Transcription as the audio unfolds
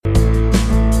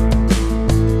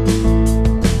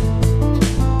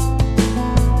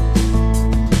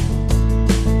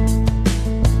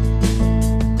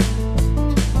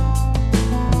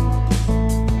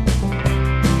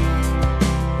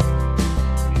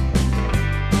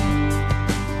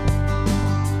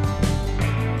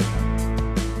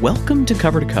Welcome to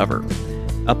Cover,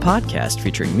 a podcast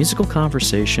featuring musical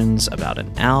conversations about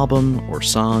an album or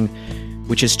song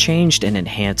which has changed and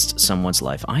enhanced someone's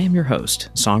life. I am your host,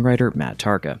 songwriter Matt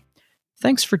Tarka.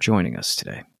 Thanks for joining us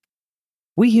today.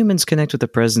 We humans connect with the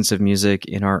presence of music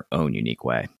in our own unique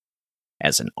way.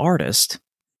 As an artist,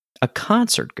 a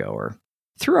concert goer,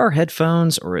 through our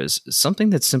headphones, or as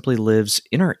something that simply lives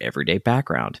in our everyday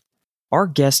background. Our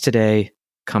guest today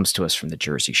comes to us from the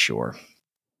Jersey Shore.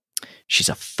 She's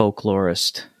a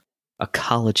folklorist, a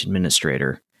college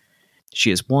administrator. She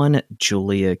is one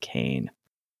Julia Cain.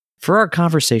 For our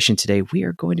conversation today, we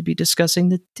are going to be discussing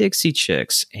the Dixie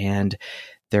Chicks and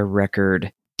their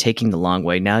record, Taking the Long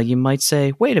Way. Now, you might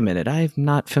say, wait a minute, I'm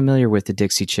not familiar with the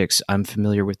Dixie Chicks. I'm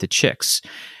familiar with the Chicks.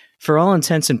 For all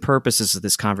intents and purposes of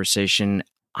this conversation,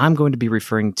 I'm going to be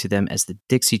referring to them as the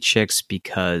Dixie Chicks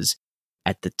because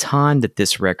at the time that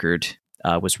this record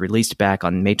was released back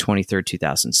on May 23rd,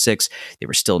 2006, they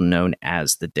were still known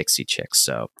as the Dixie Chicks.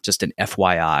 So just an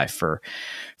FYI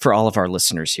for all of our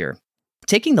listeners here.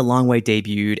 Taking the Long Way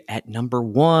debuted at number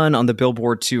 1 on the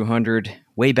Billboard 200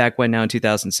 way back when, now in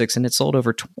 2006, and it sold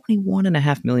over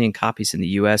 21.5 million copies in the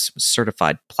U.S., it was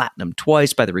certified platinum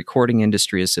twice by the Recording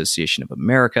Industry Association of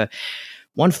America,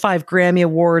 won 5 Grammy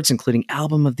Awards, including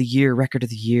Album of the Year, Record of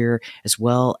the Year, as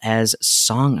well as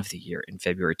Song of the Year in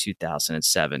February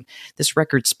 2007. This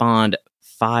record spawned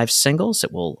 5 singles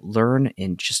that we'll learn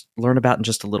about in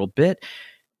just a little bit.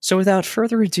 So without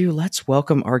further ado, let's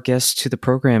welcome our guest to the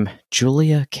program,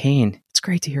 Julia Cain. It's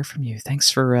great to hear from you. Thanks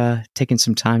for taking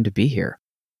some time to be here.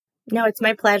 No, it's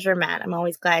my pleasure, Matt. I'm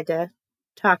always glad to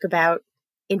talk about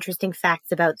interesting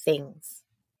facts about things.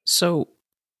 So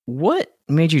what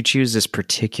made you choose this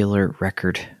particular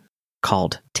record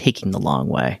called Taking the Long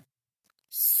Way?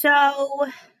 So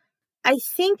I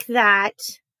think that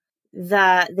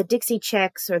the Dixie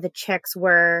Chicks, or the Chicks,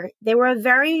 were a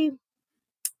very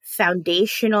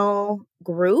foundational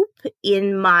group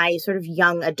in my sort of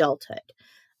young adulthood.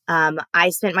 I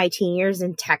spent my teen years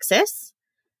in Texas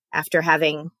after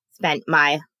having spent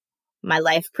my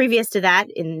life previous to that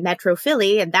in Metro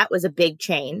Philly, and that was a big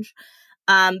change.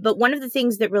 But one of the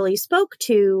things that really spoke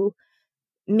to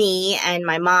me and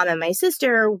my mom and my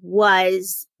sister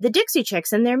was the Dixie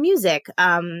Chicks and their music.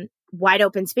 Wide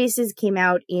Open Spaces came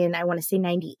out in, I want to say,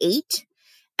 98.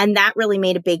 And that really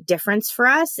made a big difference for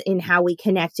us in how we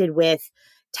connected with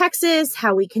Texas,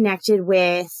 how we connected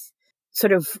with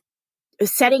sort of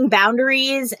setting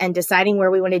boundaries and deciding where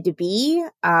we wanted to be.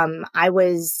 I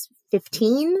was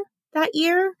 15 that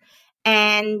year,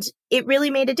 and it really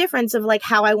made a difference of like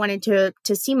how I wanted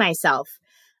to see myself.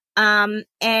 And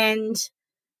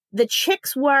the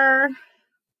Chicks were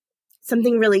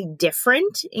something really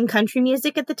different in country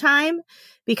music at the time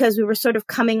because we were sort of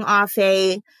coming off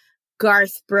a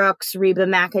Garth Brooks, Reba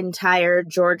McEntire,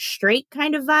 George Strait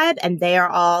kind of vibe, and they are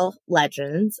all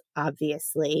legends,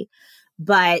 obviously.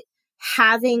 But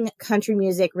having country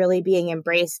music really being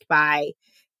embraced by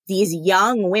these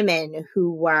young women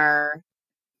who were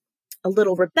a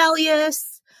little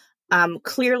rebellious,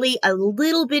 clearly a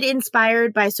little bit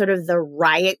inspired by sort of the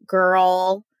Riot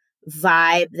Girl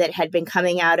vibe that had been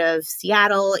coming out of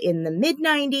Seattle in the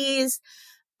mid-90s.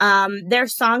 Their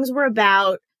songs were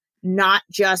about not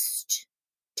just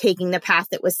taking the path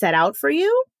that was set out for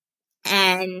you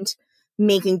and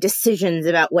making decisions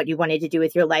about what you wanted to do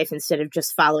with your life instead of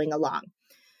just following along.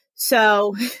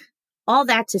 So all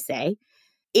that to say,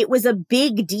 it was a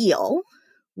big deal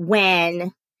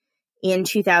when in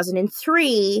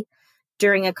 2003,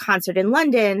 during a concert in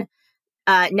London,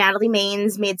 Natalie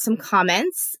Maines made some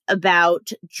comments about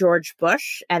George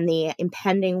Bush and the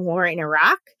impending war in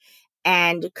Iraq,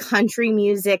 and country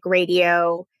music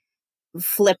radio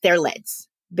flipped their lids,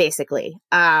 basically.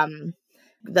 The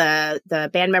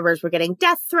band members were getting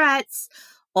death threats.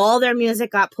 All their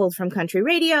music got pulled from country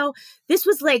radio. This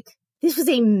was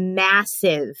a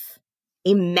massive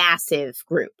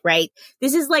group, right?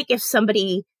 This is like if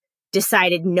somebody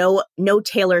decided no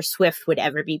Taylor Swift would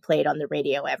ever be played on the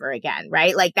radio ever again,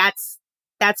 right? Like that's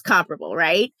comparable,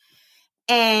 right?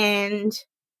 And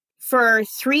for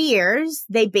 3 years,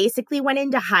 they basically went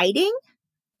into hiding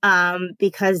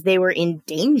because they were in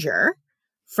danger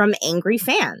from angry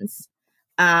fans.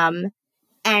 And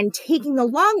Taking the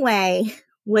Long Way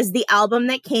was the album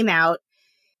that came out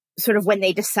sort of when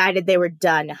they decided they were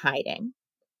done hiding.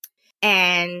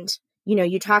 And, you know,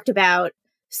 you talked about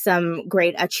some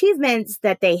great achievements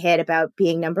that they hit about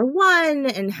being number 1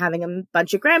 and having a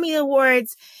bunch of Grammy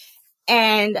Awards.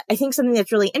 And I think something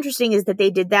that's really interesting is that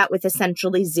they did that with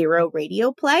essentially 0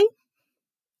 radio play.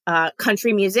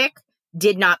 Country music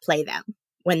did not play them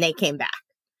when they came back,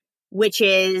 which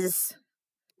is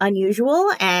unusual,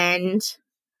 and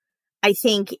I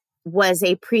think was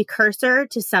a precursor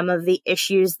to some of the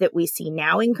issues that we see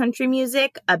now in country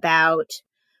music about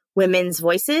women's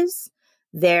voices.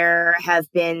 There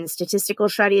have been statistical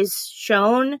studies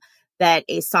shown that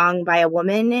a song by a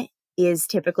woman is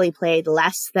typically played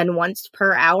less than once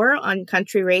per hour on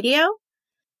country radio,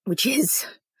 which is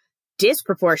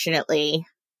disproportionately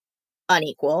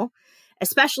unequal,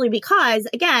 especially because,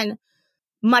 again,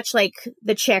 much like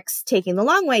the Chicks Taking the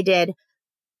Long Way did,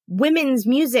 women's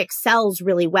music sells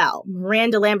really well.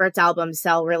 Miranda Lambert's albums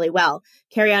sell really well.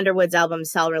 Carrie Underwood's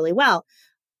albums sell really well.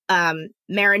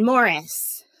 Maren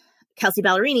Morris, Kelsea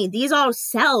Ballerini, these all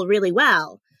sell really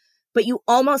well, but you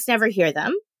almost never hear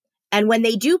them. And when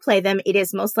they do play them, it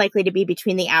is most likely to be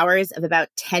between the hours of about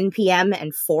 10 p.m.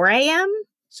 and 4 a.m.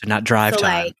 So not drive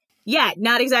time.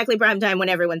 Not exactly prime time when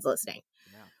everyone's listening.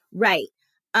 No. Right.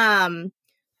 And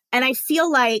I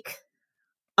feel like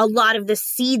a lot of the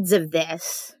seeds of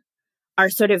this are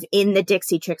sort of in the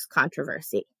Dixie Chicks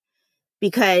controversy,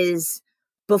 because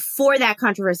before that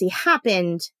controversy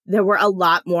happened, there were a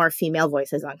lot more female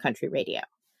voices on country radio.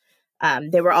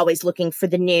 They were always looking for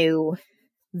the new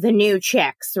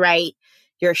chicks, right?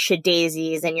 Your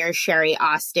Shadaisies and your Sherry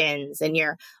Austins and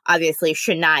your obviously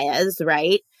Shanias,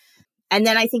 right? And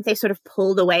then I think they sort of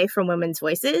pulled away from women's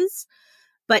voices.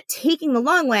 But Taking the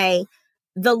Long Way,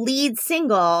 the lead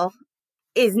single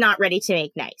is Not Ready to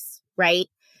Make Nice, right?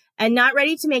 And Not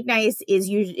Ready to Make Nice is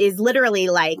literally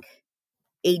like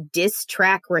a diss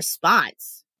track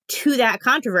response to that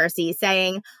controversy,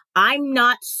 saying, I'm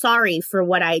not sorry for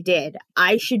what I did.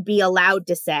 I should be allowed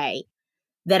to say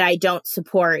that I don't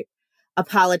support a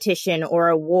politician or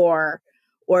a war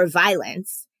or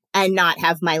violence and not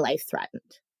have my life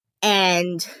threatened.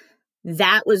 And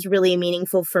that was really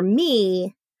meaningful for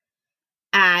me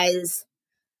as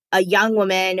a young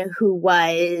woman who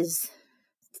was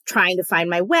trying to find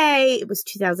my way. It was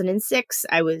 2006.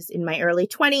 I was in my early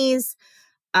 20s.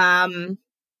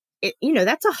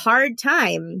 That's a hard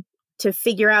time to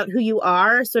figure out who you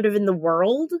are sort of in the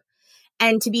world,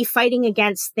 and to be fighting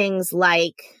against things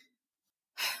like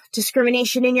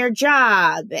discrimination in your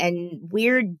job and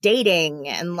weird dating,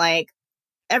 and like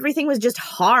everything was just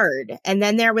hard. And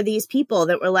then there were these people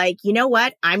that were like, you know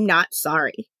what? I'm not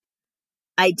sorry.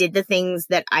 I did the things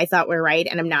that I thought were right,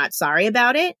 and I'm not sorry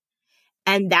about it.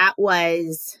 And that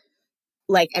was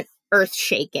like an earth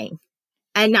shaking.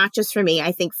 And not just for me,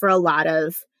 I think for a lot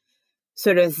of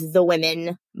sort of the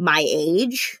women my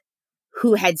age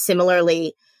who had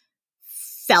similarly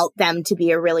felt them to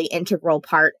be a really integral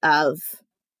part of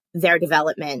their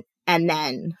development, and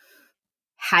then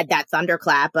had that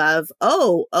thunderclap of,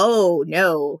 oh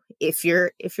no, if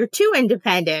you're too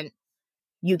independent,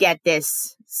 you get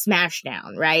this smash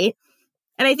down, right?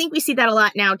 And I think we see that a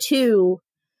lot now too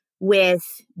with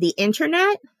the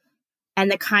internet and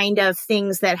the kind of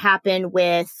things that happen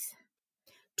with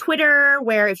Twitter,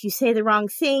 where if you say the wrong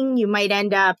thing, you might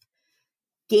end up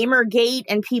Gamergate,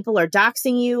 and people are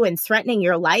doxing you and threatening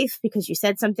your life because you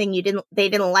said something they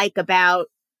didn't like about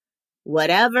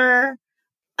whatever.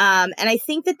 And I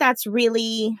think that that's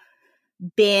really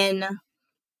been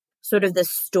sort of the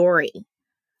story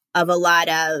of a lot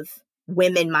of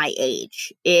women my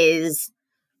age, is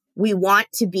we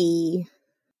want to be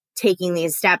taking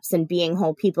these steps and being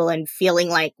whole people and feeling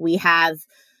like we have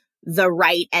the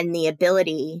right and the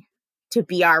ability to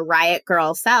be our riot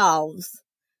girl selves.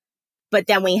 But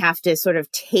then we have to sort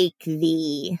of take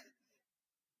the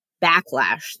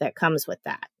backlash that comes with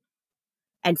that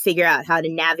and figure out how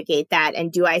to navigate that.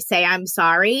 And do I say I'm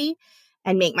sorry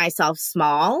and make myself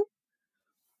small?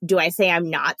 Do I say I'm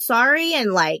not sorry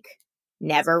and like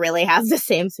never really have the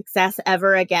same success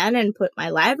ever again and put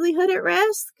my livelihood at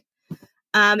risk?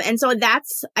 And so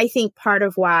that's, I think, part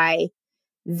of why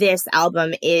this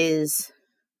album is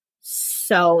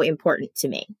so important to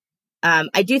me.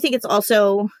 I do think it's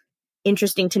also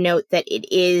interesting to note that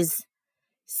it is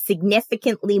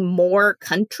significantly more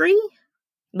country,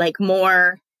 like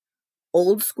more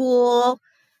old school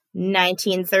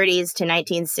 1930s to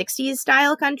 1960s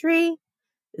style country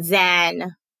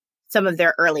than some of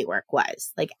their early work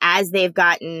was. Like, as they've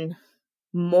gotten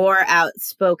more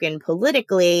outspoken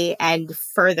politically and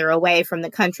further away from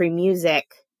the country music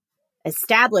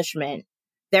establishment,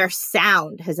 their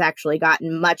sound has actually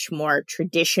gotten much more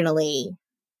traditionally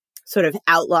sort of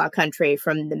outlaw country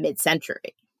from the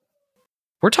mid-century.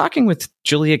 We're talking with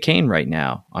Julia Cain right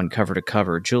now on Cover to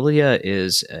Cover. Julia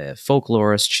is a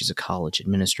folklorist. She's a college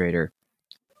administrator.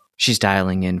 She's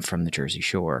dialing in from the Jersey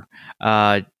Shore.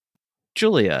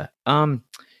 Julia, can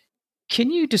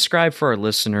you describe for our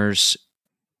listeners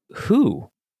who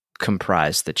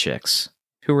comprise the Chicks?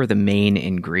 Who are the main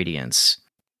ingredients?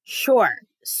 Sure.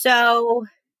 So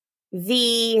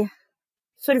the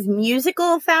sort of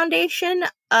musical foundation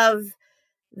of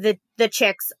the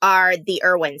Chicks are the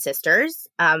Irwin sisters.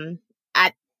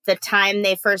 At the time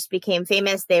they first became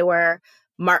famous, they were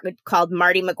called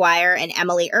Marty McGuire and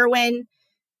Emily Irwin.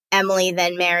 Emily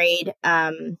then married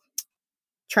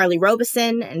Charlie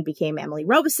Robison and became Emily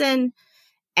Robison.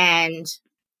 And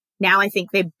now I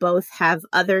think they both have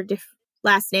other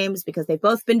last names because they've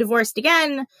both been divorced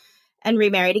again and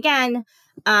remarried again.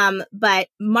 But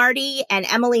Marty and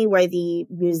Emily were the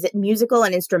musical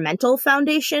and instrumental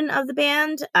foundation of the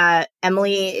band.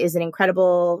 Emily is an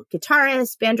incredible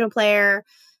guitarist, banjo player,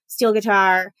 steel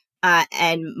guitar,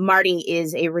 and Marty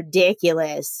is a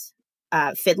ridiculous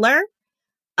fiddler.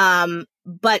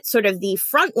 But sort of the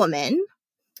front woman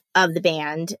of the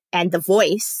band and the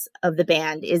voice of the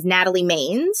band is Natalie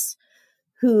Maines,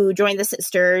 who joined the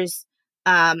sisters.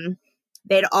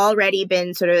 They'd already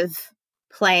been sort of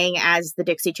playing as the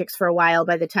Dixie Chicks for a while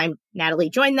by the time Natalie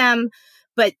joined them.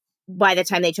 But by the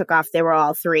time they took off, they were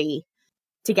all three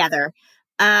together.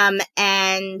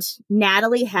 And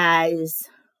Natalie has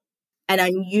an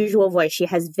unusual voice. She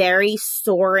has very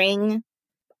soaring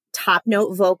top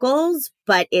note vocals,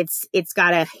 but it's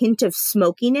got a hint of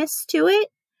smokiness to it.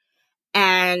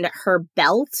 And her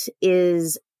belt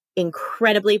is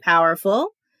incredibly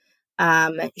powerful.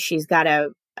 She's got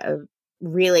a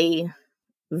really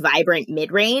vibrant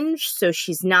mid-range, so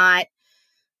she's not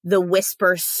the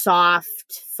whisper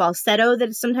soft falsetto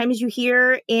that sometimes you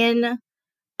hear in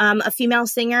a female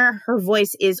singer. Her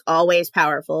voice is always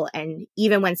powerful, and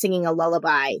even when singing a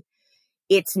lullaby,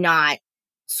 it's not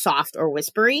soft or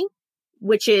whispery,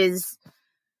 which is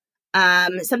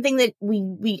something that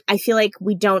I feel like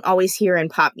we don't always hear in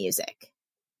pop music,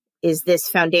 is this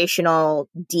foundational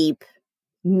deep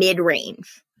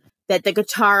mid-range that the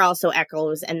guitar also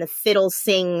echoes and the fiddle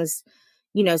sings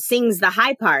the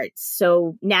high parts.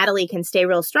 So Natalie can stay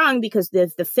real strong because the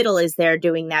fiddle is there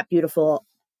doing that beautiful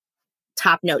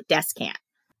top note descant.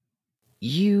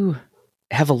 You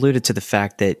have alluded to the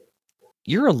fact that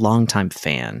you're a longtime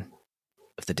fan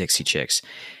of the Dixie Chicks.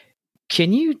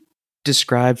 Can you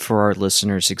describe for our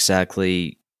listeners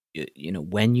exactly,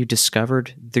 when you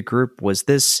discovered the group? Was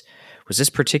this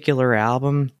particular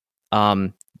album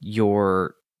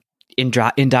your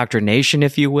indoctrination,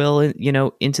 if you will,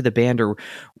 into the band, or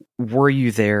were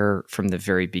you there from the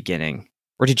very beginning?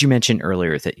 Or did you mention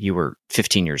earlier that you were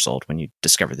 15 years old when you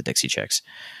discovered the Dixie Chicks?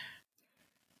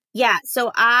 Yeah,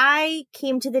 so I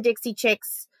came to the Dixie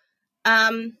Chicks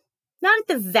not at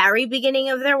the very beginning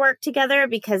of their work together,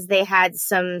 because they had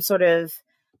some sort of,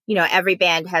 every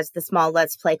band has the small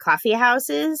Let's Play coffee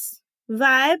houses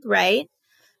vibe, right?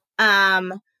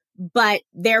 But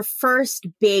their first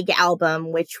big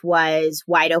album, which was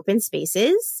Wide Open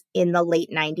Spaces in the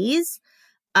late 90s,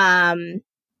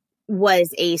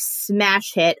 was a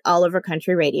smash hit all over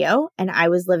country radio. And I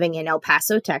was living in El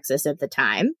Paso, Texas at the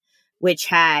time, which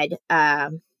had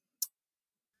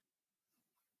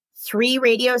 3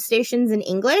 radio stations in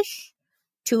English,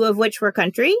 2 of which were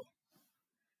country.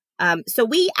 So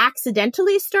we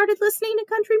accidentally started listening to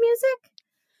country music.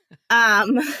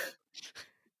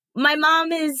 My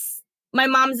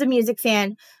mom's a music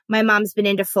fan. My mom's been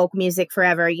into folk music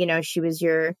forever. You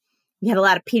had a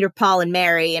lot of Peter, Paul, and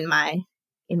Mary in my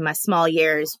small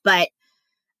years, but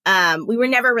we were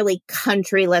never really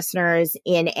country listeners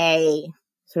in a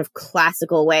sort of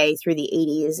classical way through the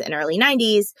 80s and early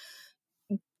 90s,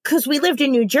 because we lived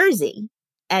in New Jersey,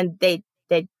 and they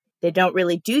don't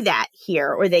really do that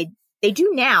here, or they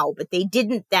do now, but they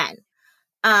didn't then.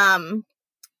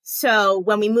 So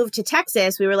when we moved to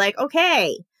Texas, we were like,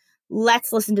 okay,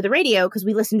 let's listen to the radio, because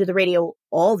we listened to the radio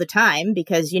all the time,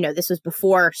 because, this was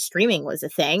before streaming was a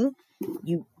thing.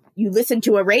 You listen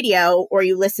to a radio, or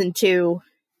you listen to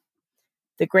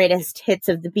the greatest hits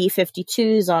of the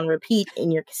B-52s on repeat in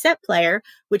your cassette player,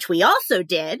 which we also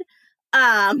did.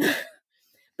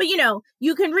 But,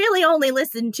 you can really only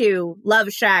listen to Love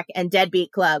Shack and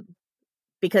Deadbeat Club,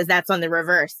 because that's on the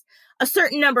reverse, a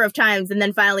certain number of times. And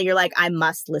then finally you're like, I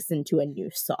must listen to a new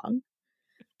song.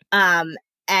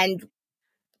 And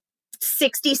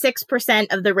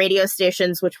 66% of the radio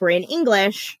stations, which were in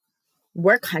English,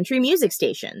 were country music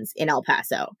stations in El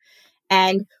Paso.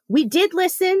 And we did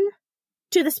listen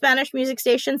to the Spanish music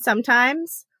stations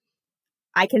sometimes.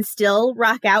 I can still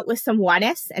rock out with some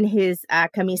Juanes and his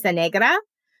Camisa Negra,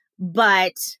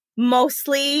 but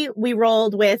mostly we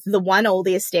rolled with the one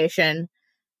oldies station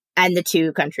and the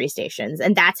 2 country stations.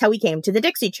 And that's how we came to the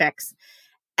Dixie Chicks.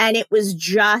 And it was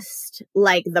just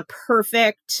like the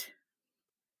perfect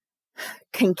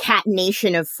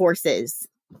concatenation of forces.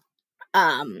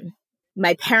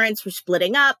 My parents were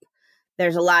splitting up.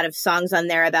 There's a lot of songs on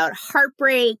there about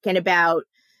heartbreak and about,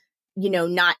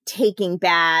 not taking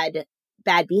bad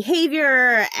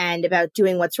behavior and about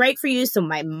doing what's right for you. So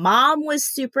my mom was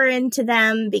super into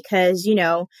them because,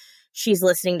 she's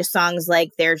listening to songs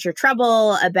like There's Your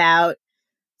Trouble about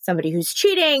somebody who's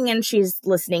cheating. And she's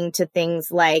listening to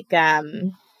things like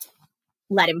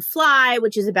Let Him Fly,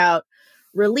 which is about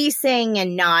releasing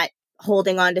and not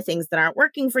holding on to things that aren't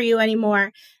working for you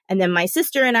anymore. And then my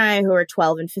sister and I, who are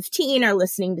 12 and 15, are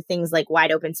listening to things like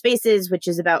Wide Open Spaces, which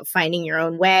is about finding your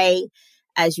own way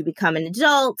as you become an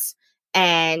adult.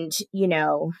 And,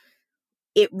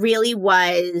 it really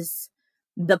was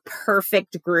the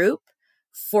perfect group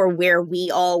for where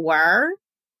we all were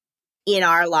in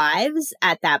our lives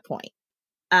at that point.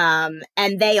 And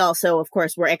they also, of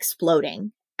course, were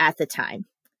exploding at the time.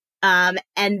 And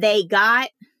they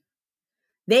got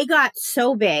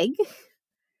so big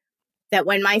that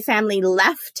when my family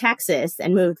left Texas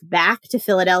and moved back to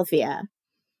Philadelphia,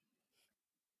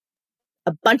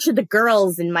 a bunch of the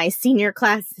girls in my senior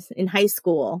class in high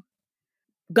school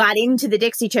got into the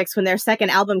Dixie Chicks when their second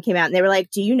album came out. And they were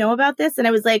like, do you know about this? And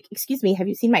I was like, excuse me, have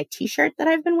you seen my t-shirt that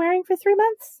I've been wearing for 3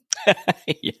 months?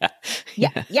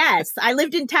 Yeah. Yes. I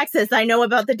lived in Texas. I know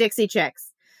about the Dixie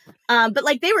Chicks. But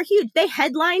they were huge. They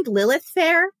headlined Lilith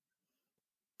Fair.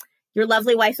 Your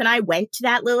lovely wife and I went to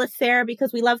that Lilith Fair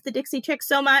because we loved the Dixie Chicks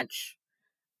so much.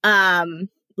 They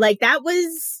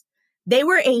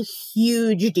were a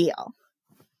huge deal.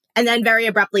 And then very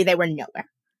abruptly, they were nowhere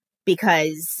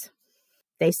because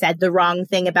they said the wrong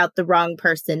thing about the wrong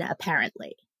person,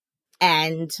 apparently.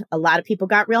 And a lot of people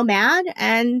got real mad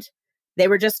and they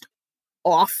were just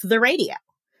off the radio.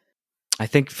 I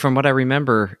think from what I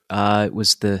remember, it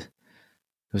was the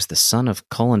son of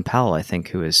Colin Powell, I think,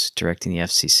 who was directing the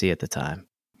FCC at the time.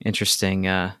 Interesting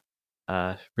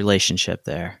relationship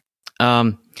there.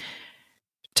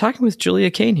 Talking with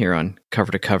Julia Cain here on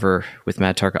Cover to Cover with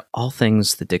Matt Tarka, all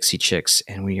things the Dixie Chicks,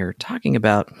 and we are talking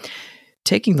about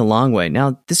Taking the Long Way.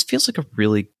 Now, this feels like a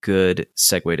really good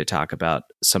segue to talk about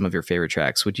some of your favorite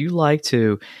tracks. Would you like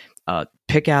to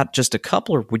pick out just a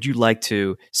couple, or would you like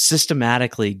to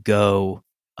systematically go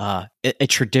a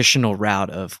traditional route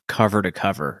of cover to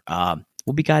cover?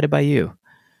 We'll be guided by you.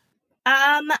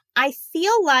 I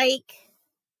feel like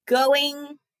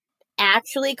going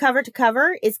actually cover to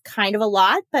cover is kind of a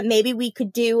lot, but maybe we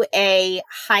could do a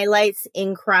highlights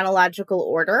in chronological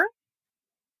order.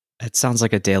 It sounds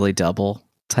like a Daily Double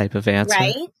type of answer.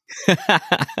 Right? But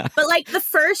the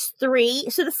first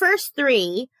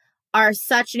three are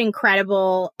such an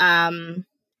incredible,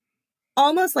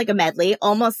 almost like a medley,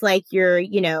 almost like your,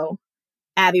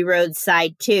 Abbey Road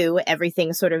side 2,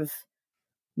 everything sort of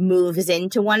moves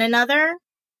into one another.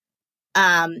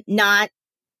 Not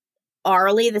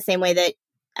orally the same way that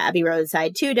Abbey Road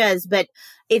side 2 does, but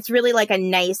it's really like a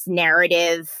nice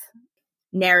narrative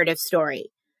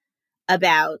story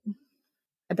about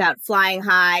flying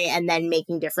high and then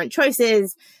making different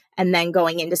choices and then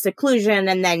going into seclusion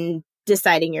and then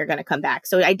deciding you're going to come back.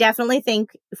 So I definitely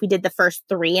think if we did the first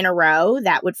 3 in a row,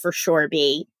 that would for sure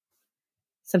be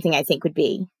something I think would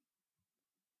be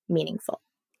meaningful.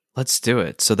 Let's do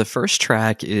it. So the first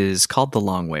track is called The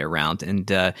Long Way Around,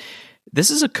 and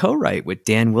this is a co-write with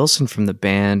Dan Wilson from the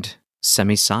band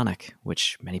Semisonic,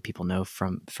 which many people know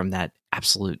from that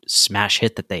absolute smash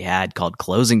hit that they had called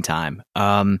Closing Time.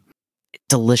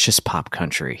 Delicious pop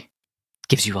country.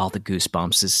 Gives you all the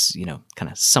goosebumps as,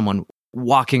 kind of someone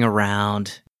walking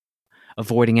around,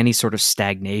 avoiding any sort of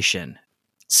stagnation.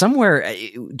 Somewhere,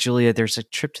 Julia, there's a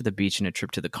trip to the beach and a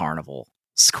trip to the carnival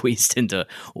squeezed into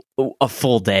a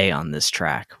full day on this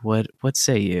track. What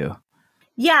say you?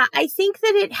 Yeah, I think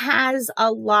that it has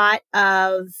a lot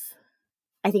of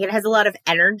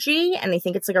energy, and I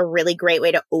think it's a really great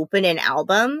way to open an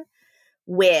album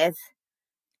with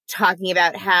talking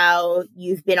about how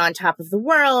you've been on top of the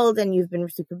world and you've been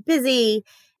super busy,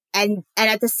 and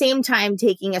at the same time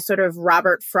taking a sort of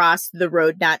Robert Frost, The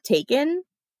Road Not Taken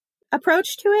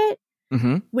approach to it,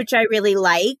 which I really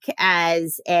like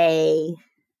as a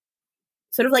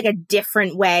sort of a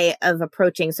different way of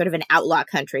approaching sort of an outlaw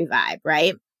country vibe,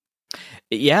 right?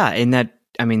 Yeah, and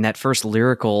that first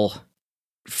lyrical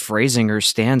phrasing or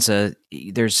stanza,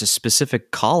 there's a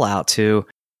specific call out to,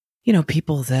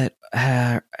 people that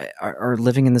are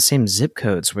living in the same zip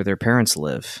codes where their parents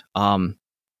live,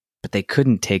 but they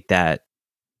couldn't take that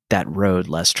road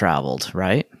less traveled,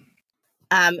 right?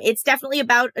 It's definitely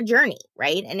about a journey,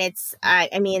 right? And it's,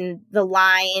 the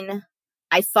line,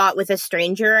 I fought with a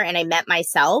stranger and I met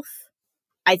myself,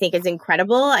 I think is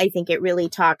incredible. I think it really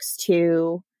talks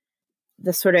to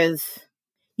the sort of,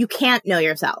 you can't know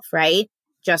yourself, right?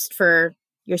 Just for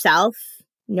yourself.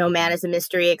 No man is a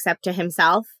mystery except to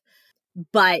himself.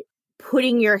 But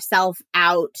putting yourself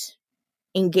out,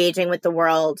 engaging with the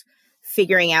world,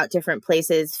 figuring out different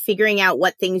places, figuring out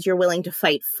what things you're willing to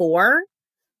fight for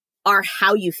are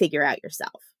how you figure out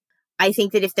yourself. I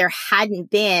think that if there hadn't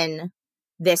been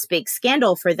this big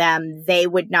scandal for them, they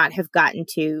would not have gotten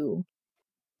to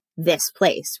this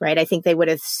place, right? I think they would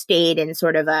have stayed in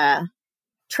sort of a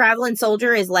Travelin'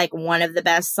 Soldier is like one of the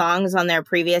best songs on their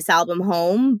previous album,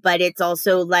 Home, but it's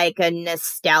also like a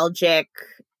nostalgic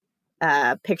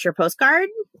picture postcard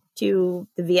to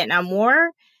the Vietnam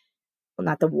War. Well,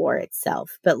 not the war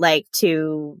itself, but like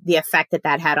to the effect that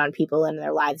that had on people in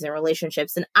their lives and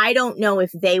relationships. And I don't know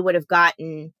if they would have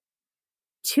gotten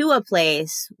to a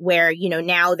place where, you know,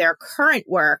 now their current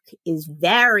work is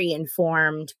very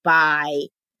informed by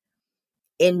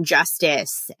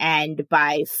injustice and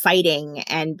by fighting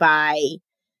and by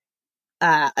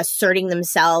asserting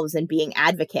themselves and being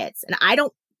advocates. And I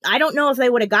don't know if they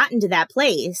would have gotten to that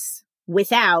place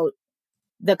without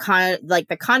the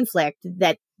conflict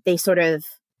that they sort of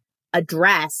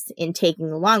address in Taking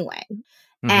the Long Way.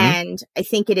 Mm-hmm. And I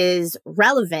think it is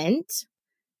relevant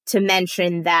to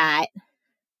mention that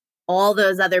all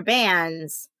those other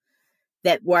bands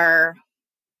that were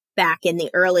back in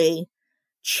the early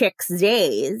Chicks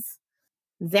days,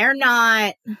 they're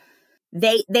not,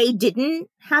 they didn't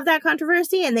have that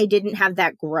controversy and they didn't have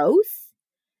that growth,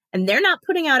 and they're not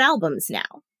putting out albums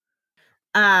now.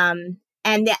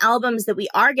 And the albums that we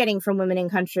are getting from Women in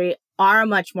Country are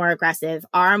much more aggressive,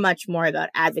 are much more about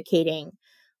advocating,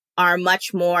 are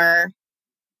much more,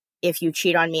 if you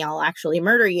cheat on me, I'll actually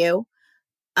murder you,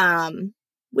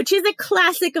 which is a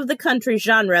classic of the country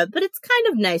genre, but it's kind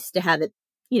of nice to have it,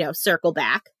 you know, circle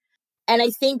back. And I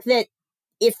think that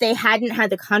if they hadn't had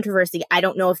the controversy, I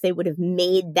don't know if they would have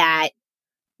made that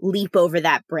leap over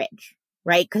that bridge,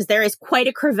 right? Because there is quite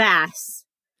a crevasse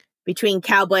between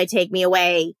Cowboy, Take Me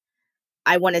Away,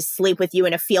 I Want to Sleep with You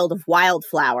in a Field of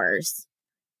Wildflowers,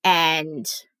 and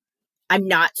I'm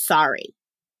Not Sorry,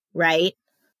 right?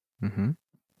 Mm-hmm.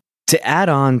 To add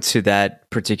on to that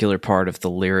particular part of the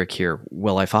lyric here,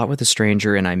 well, I fought with a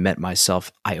stranger and I met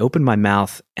myself. I opened my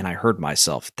mouth and I heard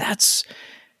myself. That's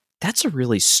a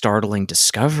really startling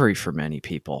discovery for many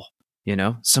people. You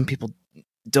know, some people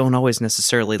don't always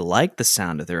necessarily like the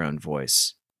sound of their own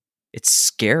voice. It's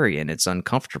scary and it's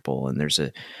uncomfortable, and there's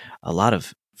a lot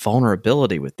of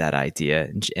vulnerability with that idea.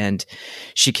 And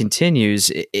she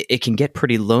continues, it can get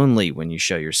pretty lonely when you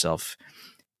show yourself.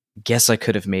 Guess I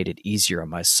could have made it easier on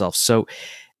myself. So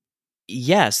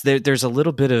yes, there's a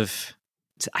little bit of,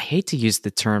 I hate to use the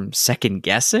term second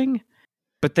guessing,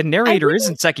 but the narrator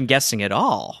isn't second guessing at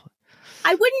all.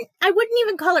 I wouldn't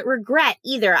even call it regret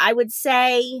either. I would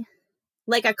say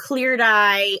like a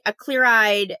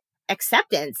clear-eyed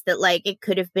acceptance that like it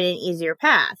could have been an easier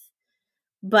path.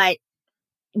 But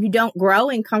you don't grow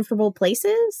in comfortable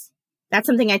places. That's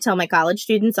something I tell my college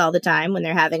students all the time when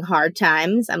they're having hard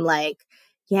times. I'm like,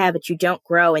 yeah, but you don't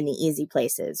grow in the easy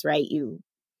places, right? You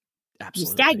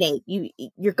stagnate.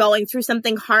 You're going through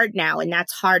something hard now, and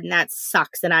that's hard and that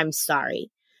sucks, and I'm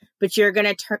sorry. But you're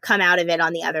going to come out of it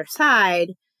on the other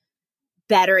side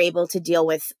better able to deal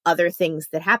with other things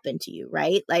that happen to you,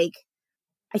 right? Like,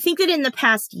 I think that in the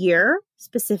past year,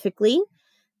 specifically,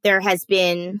 there has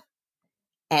been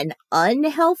an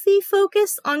unhealthy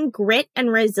focus on grit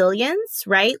and resilience,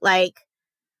 right? Like,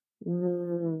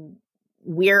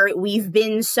 we've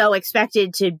been so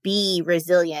expected to be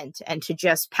resilient and to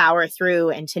just power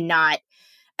through and to not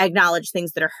acknowledge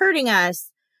things that are hurting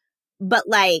us. But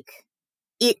like,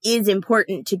 it is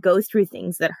important to go through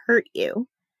things that hurt you,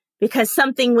 because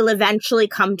something will eventually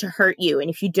come to hurt you. And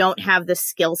if you don't have the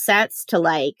skill sets to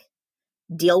like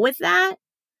deal with that,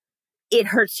 it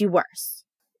hurts you worse.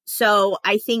 So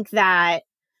I think that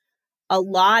a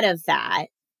lot of that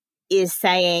is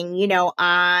saying, you know,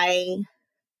 I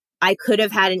could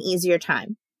have had an easier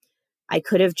time. I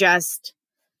could have just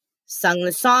sung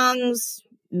the songs,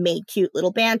 made cute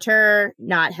little banter,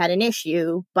 not had an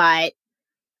issue. But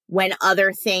when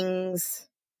other things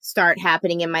start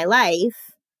happening in my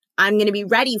life, I'm going to be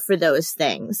ready for those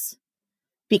things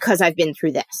because I've been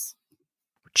through this.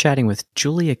 We're chatting with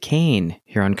Julia Cain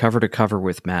here on Cover to Cover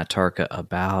with Matt Tarka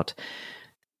about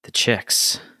the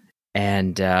Chicks.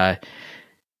 And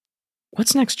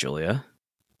what's next, Julia?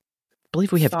 I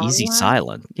believe we have Easy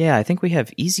Silence. Yeah, I think we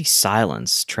have Easy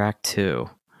Silence, track 2.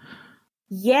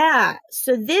 Yeah,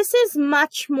 so this is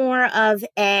much more of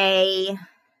a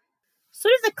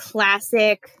sort of a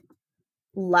classic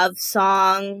love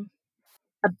song,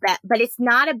 but it's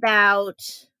not about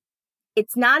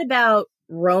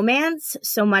romance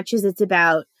so much as it's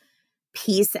about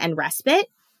peace and respite.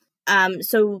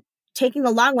 So Taking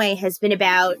the Long Way has been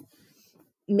about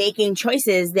making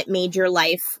choices that made your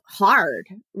life hard,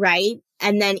 right?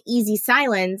 And then Easy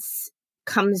Silence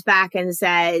comes back and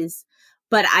says,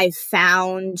 but I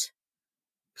found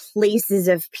places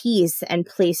of peace and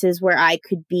places where I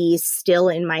could be still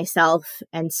in myself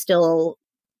and still,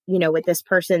 with this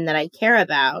person that I care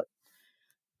about,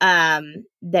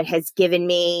 that has given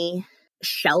me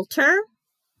shelter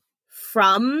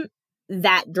from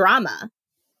that drama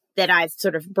that I've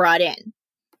sort of brought in.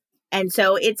 And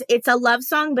so it's a love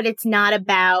song, but it's not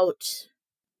about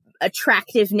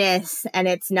attractiveness and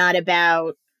it's not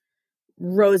about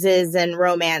roses and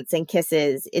romance and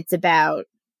kisses. It's about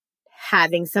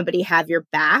having somebody have your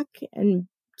back and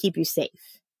keep you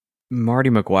safe. Marty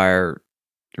McGuire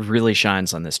really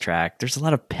shines on this track. There's a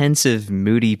lot of pensive,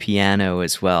 moody piano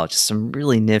as well, just some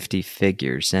really nifty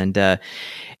figures. And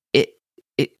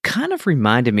it kind of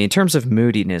reminded me, in terms of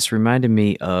moodiness,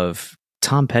 of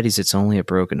Tom Petty's It's Only a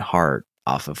Broken Heart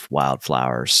off of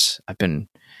Wildflowers. I've been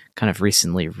kind of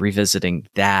recently revisiting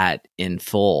that in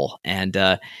full. And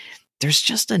there's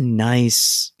just a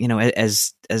nice,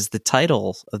 as the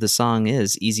title of the song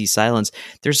is, Easy Silence,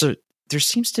 there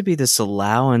seems to be this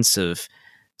allowance of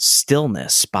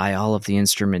stillness by all of the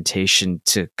instrumentation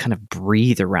to kind of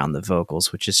breathe around the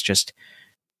vocals, which is just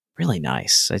really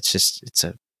nice.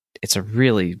 It's a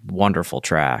really wonderful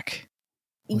track.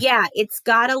 Yeah, it's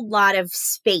got a lot of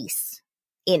space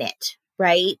in it,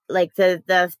 right? Like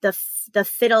the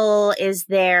fiddle is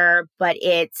there, but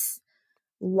it's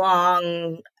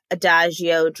long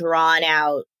adagio drawn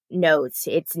out notes.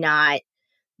 It's not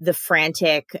the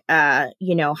frantic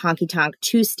honky tonk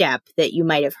two step that you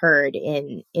might have heard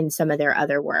in some of their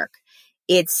other work.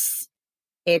 It's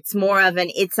more of an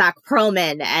Itzhak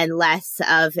Perlman and less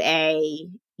of a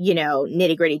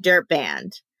nitty gritty dirt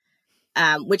band,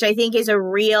 which I think is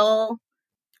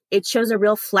it shows a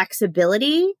real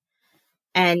flexibility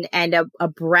and a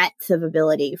breadth of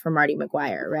ability for Marty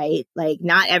McGuire, right? Like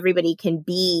not everybody can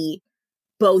be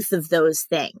both of those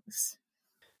things.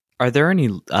 Are there any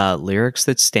lyrics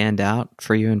that stand out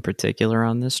for you in particular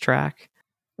on this track?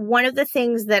 One of the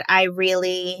things that I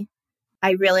really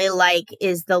like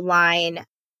is the line,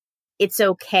 "It's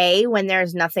okay when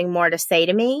there's nothing more to say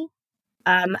to me."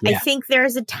 Yeah. I think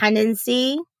there's a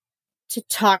tendency to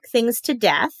talk things to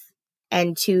death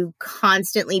and to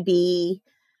constantly be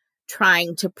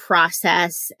trying to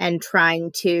process and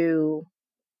trying to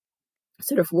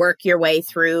sort of work your way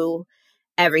through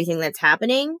everything that's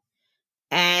happening.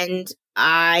 And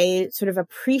I sort of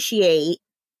appreciate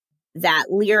that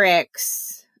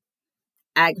lyrics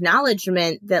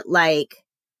acknowledgement that like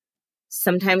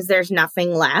sometimes there's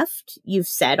nothing left. You've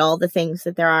said all the things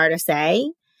that there are to say,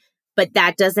 but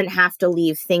that doesn't have to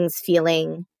leave things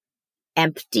feeling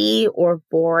empty or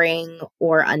boring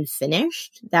or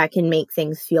unfinished. That can make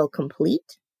things feel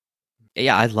complete.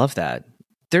 Yeah, I love that.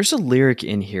 There's a lyric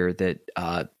in here that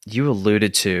you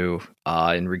alluded to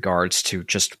in regards to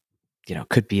just,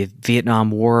 could be a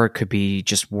Vietnam War, could be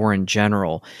just war in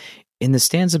general. In the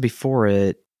stanza before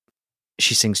it,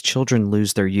 she sings, "Children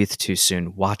lose their youth too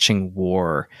soon. Watching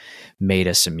war made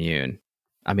us immune."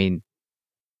 I mean,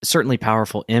 certainly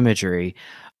powerful imagery,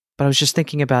 but I was just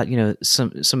thinking about,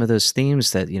 some of those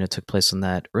themes that, took place on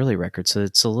that early record. So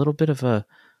it's a little bit of a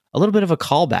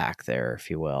callback there, if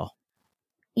you will.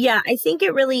 Yeah, I think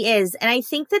it really is. And I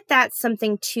think that that's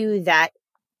something too that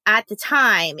at the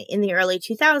time in the early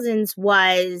 2000s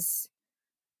was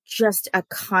just a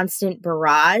constant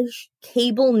barrage.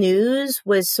 Cable news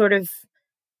was sort of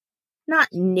not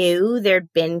new.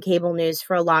 There'd been cable news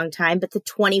for a long time, but the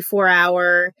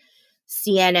 24-hour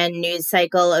CNN news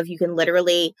cycle of you can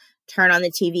literally turn on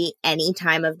the TV any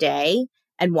time of day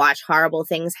and watch horrible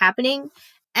things happening.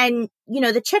 And,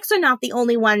 the Chicks are not the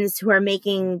only ones who are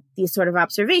making these sort of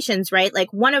observations, right?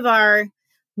 Like one of our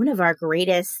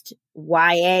greatest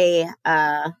YA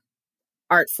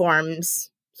art forms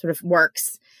sort of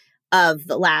works of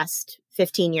the last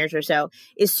 15 years or so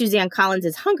is Suzanne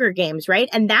Collins' Hunger Games, right?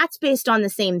 And that's based on the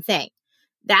same thing.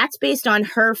 That's based on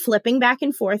her flipping back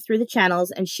and forth through the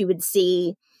channels, and she would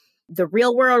see the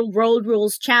Real World Road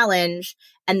Rules Challenge,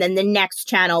 and then the next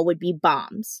channel would be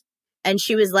bombs. And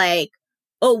she was like,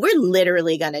 oh, we're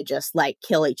literally going to just like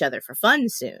kill each other for fun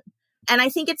soon. And I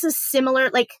think it's a similar,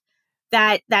 like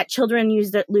that children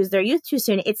lose their youth too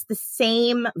soon. It's the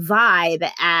same vibe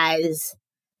as,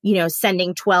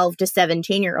 sending 12 to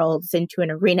 17-year-olds into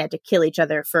an arena to kill each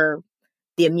other for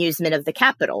the amusement of the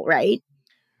capital, right?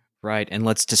 Right. And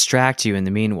let's distract you in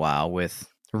the meanwhile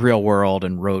with Real World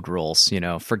and Road Rules,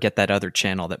 forget that other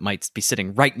channel that might be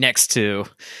sitting right next to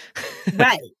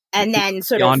right. And then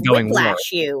sort the of ongoing war.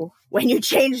 whiplash you when you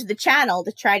change the channel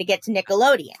to try to get to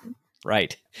Nickelodeon.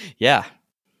 Right. Yeah.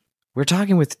 We're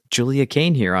talking with Julia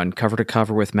Kane here on Cover to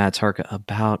Cover with Matt Tarka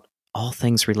about all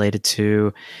things related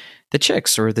to the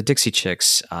Chicks, or the Dixie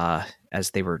Chicks,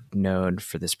 as they were known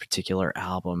for this particular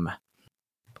album.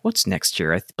 What's next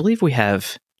year? I believe we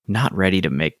have Not Ready to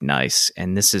Make Nice,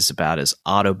 and this is about as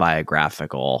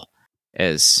autobiographical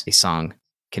as a song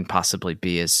can possibly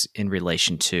be, as in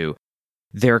relation to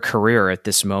their career at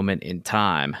this moment in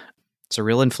time. It's a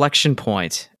real inflection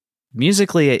point.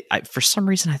 Musically, for some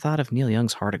reason, I thought of Neil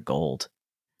Young's Heart of Gold.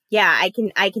 Yeah, I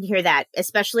can hear that,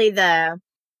 especially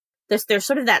there's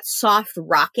sort of that soft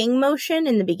rocking motion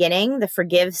in the beginning. The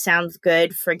forgive sounds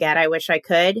good. Forget, I wish I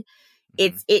could.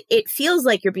 It feels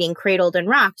like you're being cradled and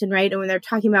rocked. And right. And when they're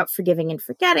talking about forgiving and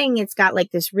forgetting, it's got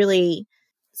like this really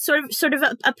sort of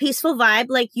a peaceful vibe,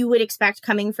 like you would expect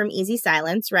coming from Easy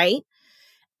Silence. Right.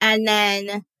 And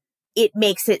then it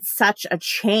makes it such a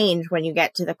change when you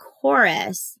get to the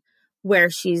chorus, where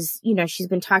she's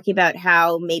been talking about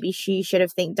how maybe she should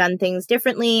have done things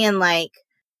differently. And like,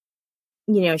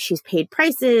 she's paid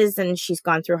prices and she's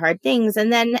gone through hard things.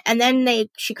 And then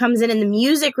she comes in and the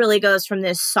music really goes from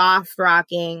this soft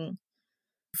rocking,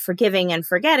 forgiving and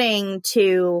forgetting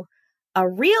to a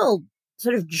real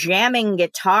sort of jamming,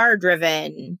 guitar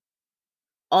driven,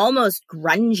 almost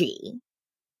grungy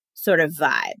sort of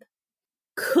vibe.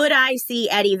 Could I see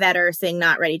Eddie Vedder sing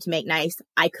Not Ready to Make Nice?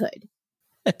 I could.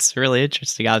 That's a really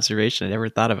interesting observation. I never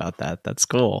thought about that. That's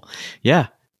cool. Yeah,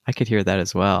 I could hear that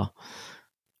as well.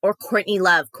 Or Courtney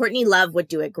Love. Courtney Love would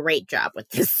do a great job with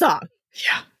this song.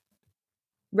 Yeah.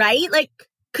 Right? Like,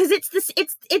 because it's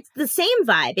the same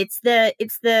vibe. It's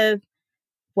the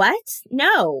what?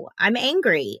 No, I'm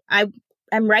angry. I'm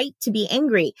right to be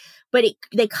angry. But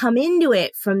they come into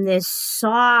it from this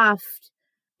soft,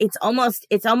 it's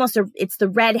the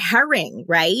red herring,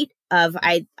 right? Of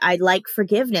I like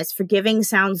forgiveness. Forgiving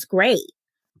sounds great.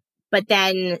 But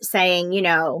then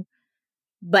saying,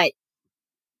 but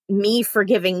me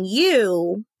forgiving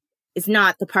you is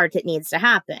not the part that needs to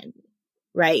happen,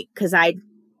 right? Because I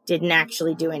didn't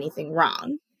actually do anything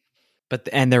wrong.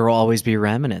 And there will always be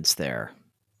remnants there.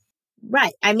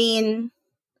 Right. I mean,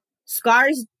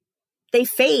 scars, they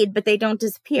fade, but they don't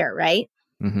disappear, right?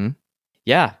 Mm-hmm.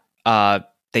 Yeah.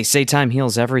 They say time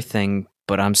heals everything,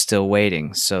 but I'm still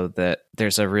waiting. So that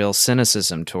there's a real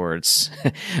cynicism towards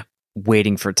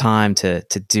waiting for time to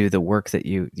do the work that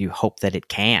you hope that it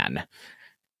can,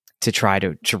 to try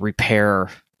to repair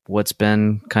what's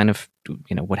been kind of,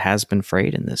 what has been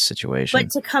frayed in this situation.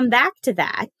 But to come back to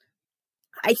that,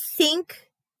 I think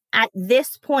at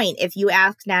this point, if you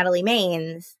ask Natalie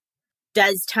Maines,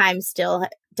 does time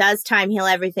heal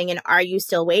everything? And are you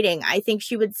still waiting? I think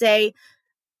she would say,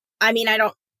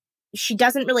 she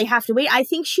doesn't really have to wait. I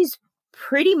think she's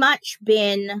pretty much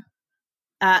been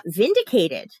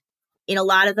vindicated in a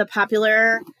lot of the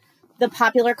popular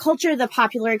culture, the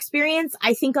popular experience.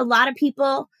 I think a lot of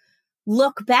people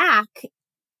look back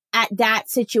at that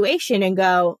situation and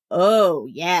go, oh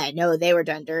yeah, no, they were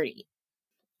done dirty.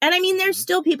 And I mean, there's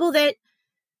still people that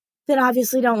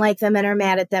obviously don't like them and are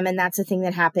mad at them. And that's a thing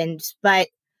that happened. But,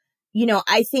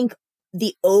 I think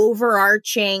the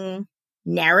overarching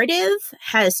narrative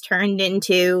has turned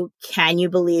into, can you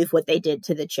believe what they did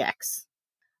to the Chicks?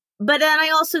 But then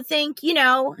I also think,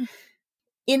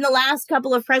 in the last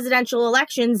couple of presidential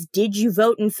elections, did you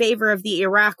vote in favor of the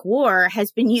Iraq War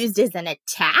has been used as an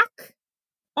attack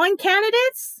on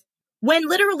candidates, when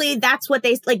literally that's what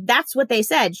they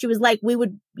said. She was like, we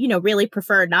would, really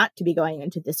prefer not to be going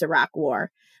into this Iraq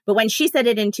War. But when she said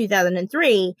it in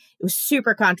 2003, it was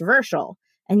super controversial.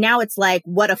 And now it's like,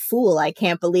 what a fool. I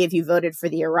can't believe you voted for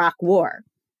the Iraq War.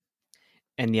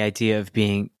 And the idea of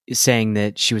saying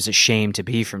that she was ashamed to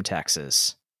be from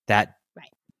Texas, that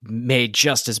made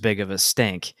just as big of a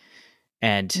stink.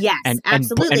 And yes,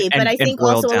 absolutely. But I think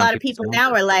also a lot of people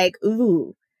now are like,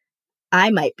 ooh, I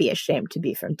might be ashamed to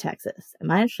be from Texas. Am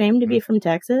I ashamed to be from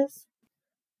Texas?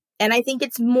 And I think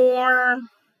it's more,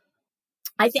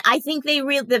 I think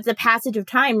the passage of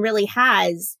time really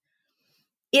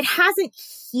it hasn't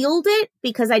healed it,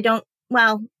 because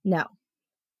no,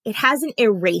 it hasn't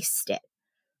erased it,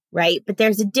 right? But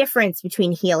there's a difference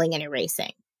between healing and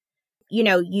erasing.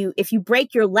 If you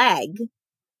break your leg,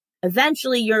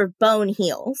 eventually your bone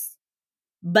heals,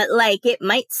 but it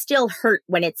might still hurt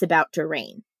when it's about to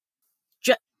rain.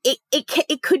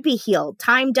 It could be healed.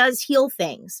 Time does heal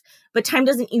things, but time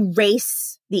doesn't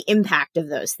erase the impact of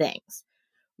those things,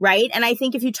 right? And I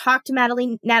think if you talk to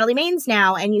Natalie Maines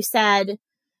now and you said,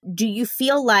 Do you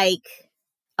feel like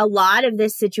a lot of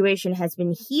this situation has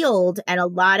been healed and a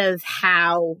lot of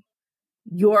how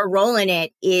your role in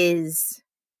it is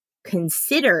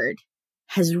considered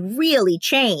has really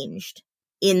changed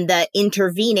in the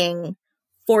intervening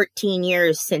 14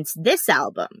 years since this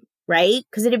album, right?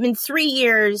 Because it had been 3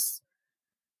 years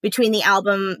between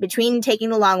Taking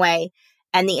the Long Way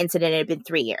and the incident. It had been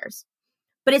 3 years.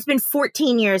 But it's been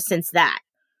 14 years since that.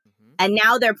 Mm-hmm. And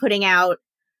now they're putting out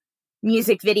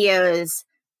music videos,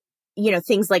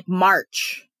 things like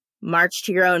March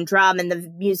to Your Own Drum. And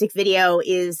the music video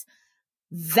is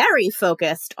very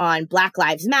focused on Black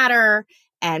Lives Matter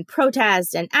and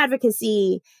protest and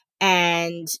advocacy.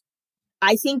 And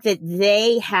I think that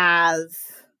they have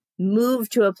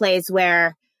moved to a place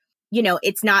where,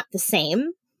 it's not the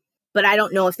same, but I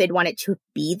don't know if they'd want it to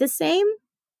be the same.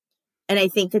 And I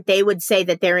think that they would say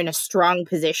that they're in a strong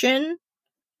position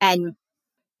and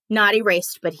not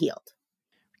erased, but healed.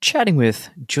 Chatting with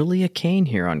Julia Kane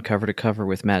here on Cover to Cover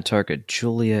with Matt Tarka.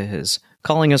 Julia is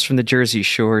calling us from the Jersey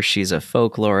Shore. She's a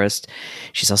folklorist.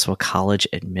 She's also a college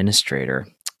administrator.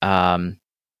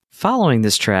 Following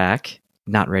this track,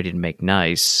 Not Ready to Make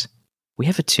Nice, we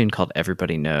have a tune called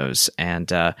Everybody Knows.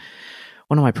 And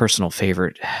one of my personal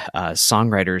favorite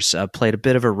songwriters played a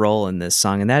bit of a role in this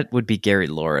song, and that would be Gary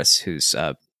Louris, who's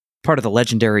part of the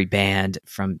legendary band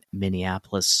from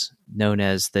Minneapolis known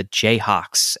as the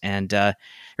Jayhawks. And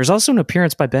there's also an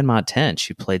appearance by Benmont Tench,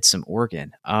 who played some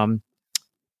organ.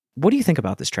 What do you think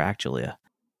about this track, Julia?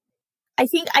 I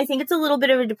think it's a little bit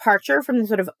of a departure from the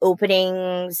sort of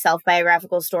opening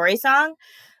self-biographical story song,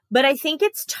 but I think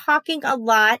it's talking a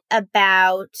lot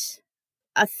about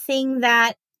a thing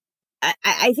that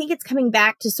I think it's coming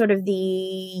back to sort of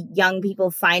the young people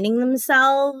finding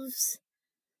themselves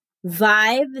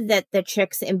vibe that the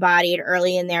Chicks embodied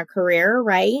early in their career,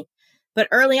 right? But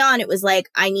early on, it was like,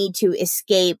 I need to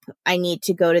escape. I need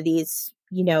to go to these,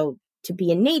 to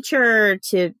be in nature,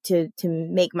 to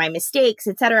make my mistakes,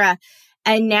 etc.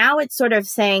 And now it's sort of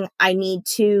saying, I need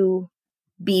to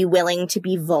be willing to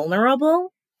be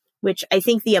vulnerable, which I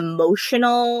think the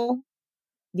emotional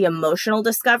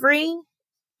discovery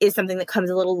is something that comes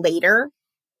a little later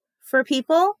for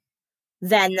people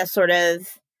than the sort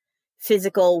of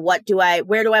physical, where do I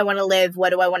want to live? What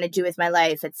do I want to do with my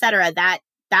life, etc.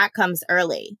 That comes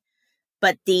early.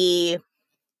 But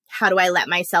how do I let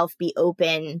myself be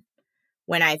open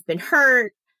when I've been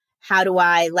hurt? How do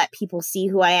I let people see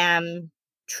who I am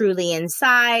truly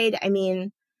inside? I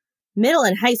mean, middle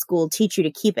and high school teach you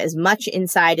to keep as much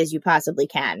inside as you possibly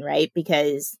can, right?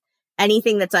 Because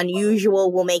anything that's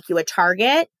unusual will make you a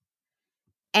target.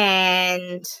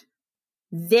 And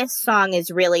this song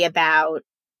is really about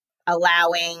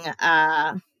allowing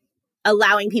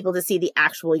people to see the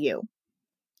actual you,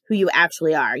 who you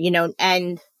actually are,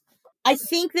 and I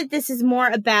think that this is more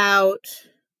about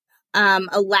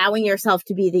allowing yourself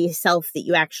to be the self that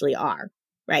you actually are,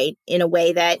 right? In a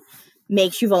way that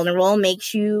makes you vulnerable,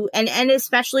 and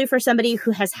especially for somebody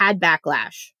who has had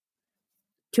backlash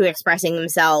to expressing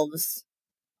themselves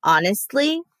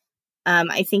honestly.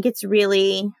 I think it's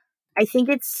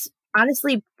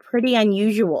honestly pretty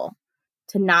unusual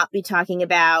to not be talking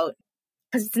about,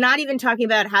 because it's not even talking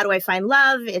about how do I find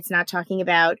love. It's not talking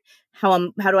about how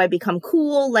do I become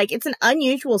cool. Like, it's an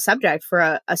unusual subject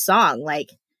for a song. Like,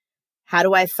 how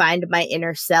do I find my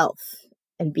inner self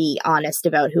and be honest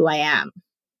about who I am?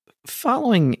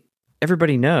 Following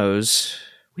Everybody Knows,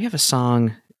 we have a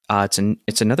song.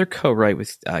 It's another co-write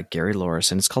with Gary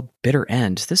Louris, and it's called Bitter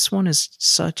End. This one is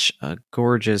such a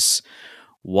gorgeous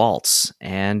waltz,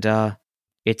 and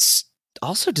it's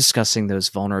also discussing those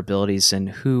vulnerabilities and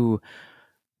who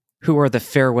are the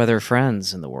fair weather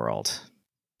friends in the world.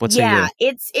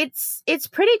 It's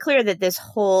pretty clear that this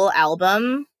whole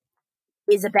album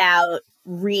is about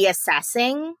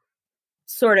reassessing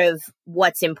sort of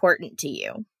what's important to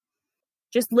you.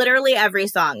 Just literally every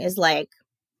song is like,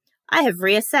 I have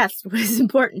reassessed what is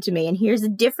important to me, and here's a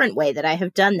different way that I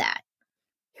have done that.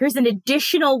 Here's an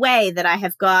additional way that I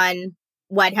have gone,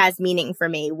 what has meaning for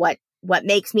me, what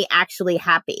makes me actually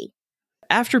happy.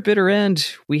 After Bitter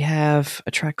End, we have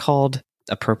a track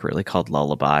appropriately called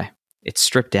Lullaby. It's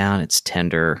stripped down, it's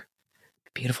tender,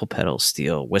 beautiful pedal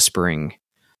steel, whispering,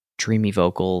 dreamy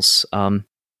vocals.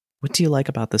 What do you like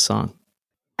about this song?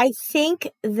 I think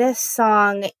this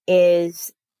song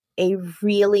is a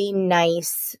really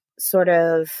nice sort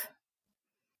of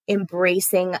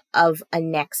embracing of a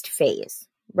next phase,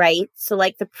 right? So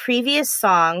like the previous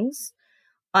songs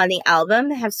on the album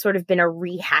have sort of been a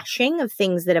rehashing of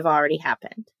things that have already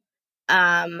happened.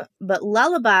 But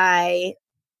Lullaby,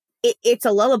 it's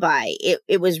a lullaby.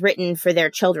 It was written for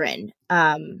their children.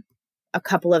 a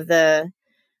couple of the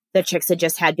chicks had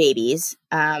just had babies.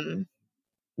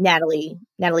 Natalie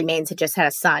Maines had just had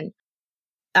a son,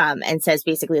 and says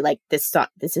basically like this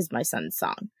is my son's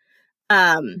song.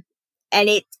 And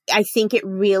I think it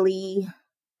really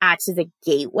acts as a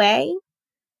gateway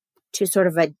to sort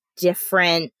of a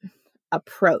different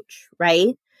approach,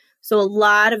 right? So a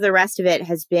lot of the rest of it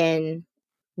has been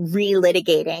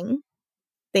relitigating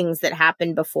things that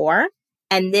happened before.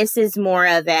 And this is more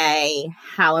of a,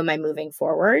 how am I moving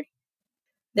forward?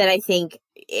 That I think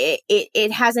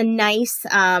it has a nice,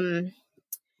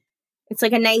 it's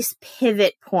like a nice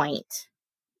pivot point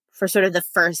for sort of the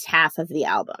first half of the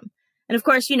album. And of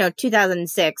course,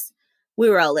 2006, we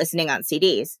were all listening on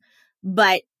CDs.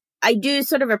 But I do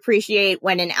sort of appreciate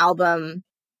when an album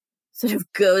sort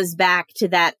of goes back to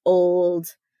that old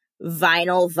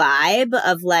vinyl vibe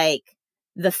of like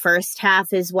the first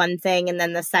half is one thing and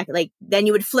then the second, like then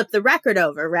you would flip the record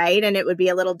over, right? And it would be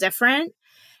a little different.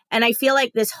 And I feel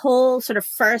like this whole sort of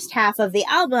first half of the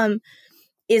album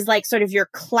is like sort of your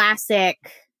classic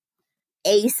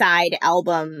A-side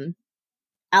album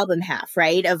half,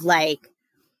 right? Of like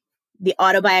the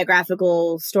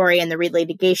autobiographical story and the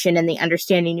relitigation and the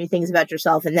understanding new things about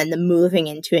yourself and then the moving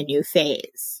into a new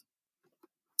phase.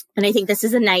 And I think this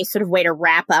is a nice sort of way to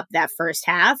wrap up that first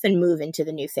half and move into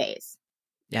the new phase.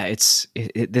 Yeah,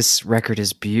 this record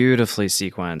is beautifully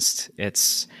sequenced.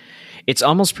 It's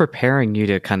almost preparing you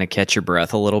to kind of catch your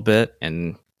breath a little bit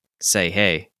and say,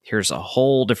 hey, here's a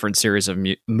whole different series of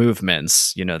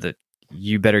movements, that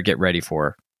you better get ready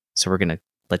for. So we're going to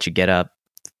let you get up,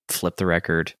 flip the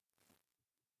record,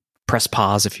 press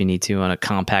pause if you need to on a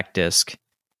compact disc,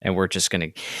 and we're just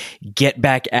going to get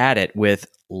back at it with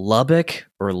Lubbock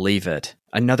or Leave It.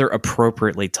 Another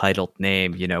appropriately titled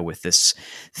name, with this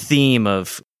theme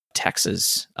of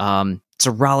Texas. It's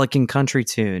a rollicking country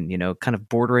tune, kind of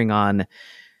bordering on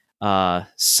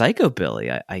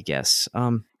psychobilly, I guess.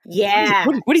 Yeah.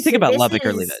 What do you think about Lubbock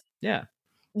or Leave It? Yeah.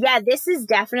 Yeah, this is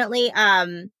definitely,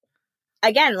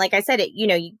 again, like I said,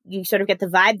 you sort of get the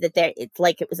vibe that it's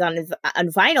like it was on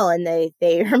vinyl and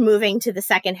they are moving to the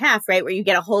second half, right? Where you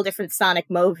get a whole different sonic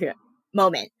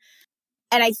moment.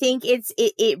 And I think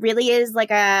it really is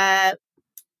like a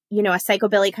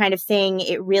psychobilly kind of thing.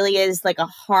 It really is like a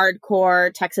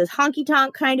hardcore Texas honky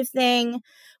tonk kind of thing.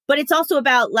 But it's also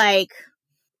about like,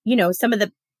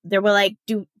 they were like,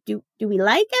 do we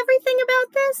like everything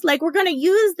about this? Like, we're going to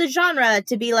use the genre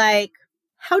to be like,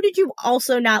 how did you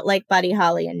also not like Buddy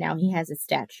Holly and now he has a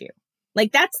statue?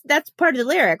 Like, that's part of the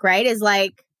lyric, right? Is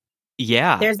like,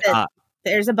 yeah,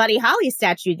 there's a Buddy Holly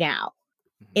statue now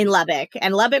in Lubbock.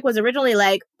 And Lubbock was originally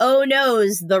like, oh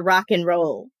no's the rock and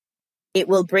roll. It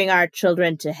will bring our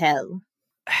children to hell.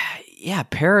 Yeah,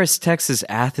 Paris, Texas,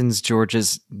 Athens,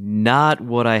 Georgia's not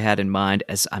what I had in mind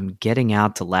as I'm getting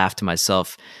out to laugh to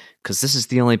myself, because this is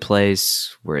the only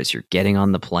place where as you're getting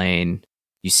on the plane,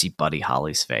 you see Buddy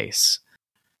Holly's face.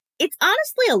 It's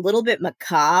honestly a little bit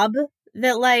macabre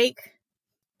that like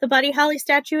the Buddy Holly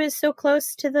statue is so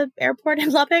close to the airport in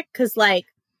Lubbock, because like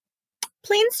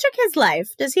Plains took his life.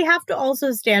 Does he have to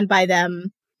also stand by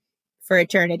them for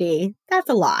eternity? That's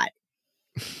a lot.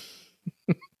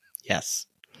 Yes.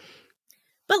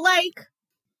 But like,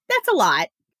 that's a lot.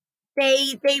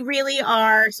 They really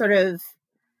are sort of,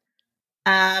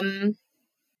 again,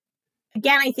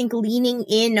 I think leaning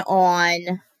in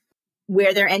on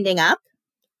where they're ending up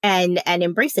and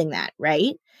embracing that,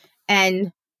 right?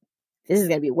 And this is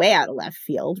going to be way out of left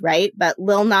field, right? But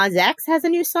Lil Nas X has a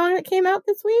new song that came out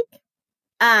this week.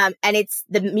 And it's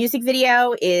the music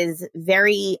video is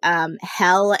very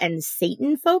hell and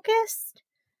Satan focused.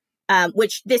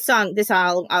 Which this song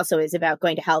also is about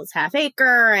going to Hell's Half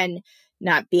Acre and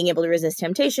not being able to resist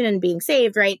temptation and being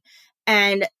saved, right?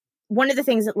 And one of the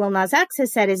things that Lil Nas X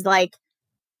has said is like,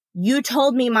 you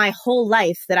told me my whole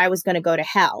life that I was going to go to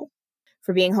hell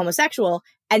for being homosexual,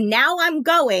 and now I'm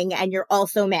going, and you're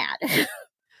also mad.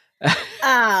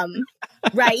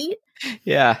 Right?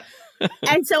 Yeah.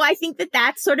 And so I think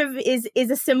that sort of is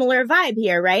a similar vibe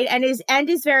here, right? And is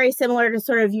very similar to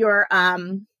sort of your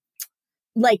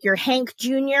like your Hank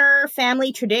Jr.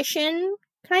 family tradition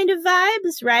kind of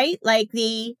vibes, right? Like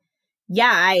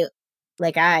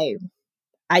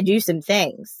I do some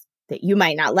things that you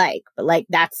might not like, but like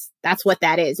that's what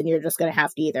that is, and you're just gonna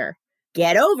have to either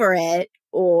get over it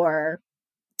or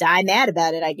die mad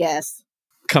about it, I guess.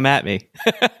 Come at me.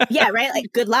 Yeah, right.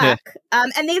 Like, good luck. Yeah.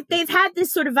 And they've had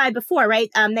this sort of vibe before, right?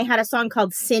 They had a song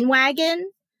called Sin Wagon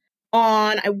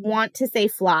on, I want to say,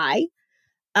 Fly,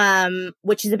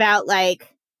 which is about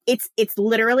like it's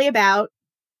literally about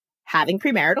having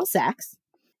premarital sex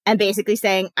and basically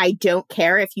saying, I don't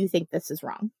care if you think this is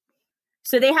wrong.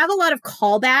 So they have a lot of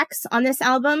callbacks on this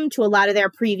album to a lot of their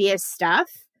previous stuff,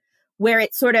 where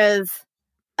it's sort of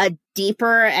a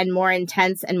deeper and more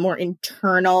intense and more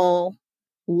internal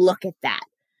look at that,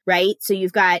 right? So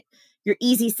you've got your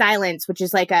Easy Silence, which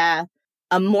is like a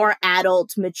more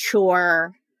adult,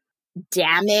 mature,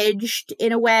 damaged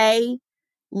in a way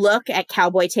look at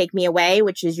Cowboy Take Me Away,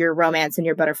 which is your romance and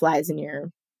your butterflies and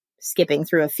your skipping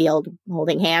through a field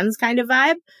holding hands kind of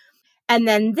vibe. And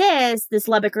then this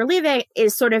Love It or Leave It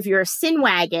is sort of your sin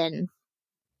wagon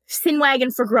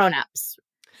for grown-ups.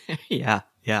 Yeah.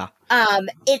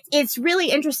 It's really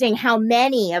interesting how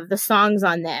many of the songs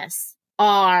on this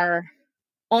are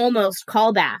almost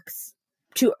callbacks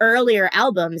to earlier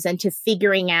albums and to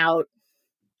figuring out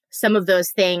some of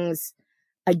those things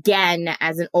again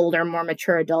as an older, more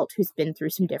mature adult who's been through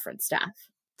some different stuff.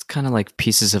 It's kind of like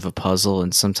pieces of a puzzle,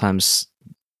 and sometimes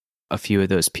a few of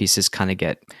those pieces kind of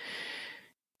get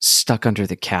stuck under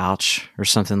the couch or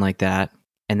something like that.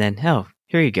 And then, oh,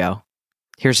 here you go.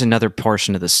 Here's another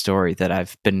portion of the story that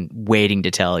I've been waiting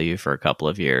to tell you for a couple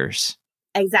of years.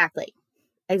 Exactly.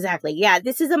 Yeah,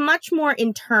 this is a much more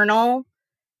internal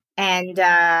and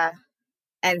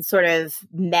sort of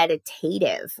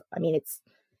meditative. I mean,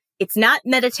 it's not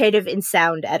meditative in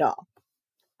sound at all,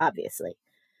 obviously,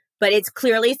 but it's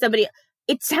clearly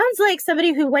it sounds like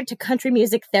somebody who went to country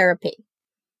music therapy.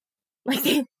 Like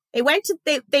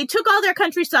they took all their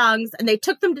country songs and they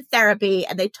took them to therapy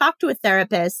and they talked to a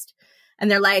therapist and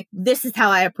they're like, this is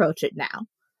how I approach it now.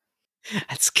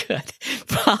 That's good.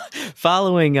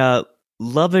 Following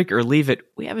Love It or Leave It,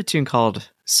 we have a tune called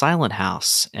Silent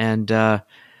House. And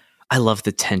I love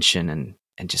the tension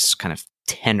and just kind of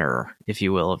tenor, if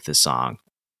you will, of the song.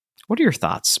 What are your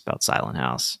thoughts about Silent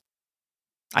House?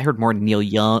 I heard more Neil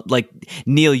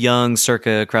Young,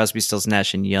 circa Crosby, Stills,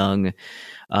 Nash and Young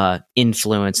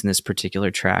influence in this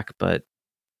particular track, but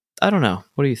I don't know.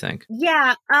 What do you think?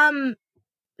 Yeah.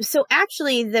 So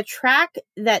actually, the track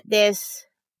that this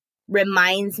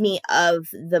reminds me of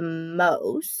the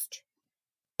most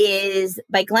is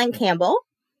by Glen Campbell.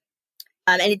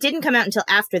 And it didn't come out until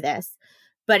after this,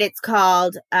 but it's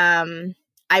called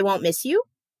I Won't Miss You.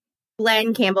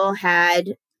 Glen Campbell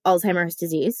had Alzheimer's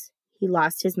disease. He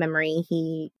lost his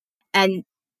memory. And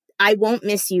I Won't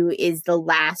Miss You is the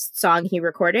last song he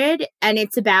recorded. And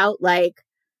it's about like,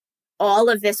 all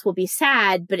of this will be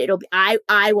sad, but it'll be,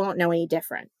 I won't know any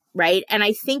different. Right. And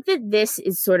I think that this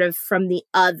is sort of from the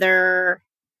other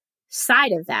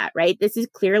side of that, right? This is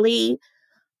clearly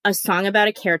a song about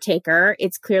a caretaker.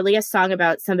 It's clearly a song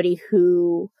about somebody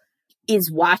who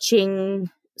is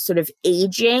watching sort of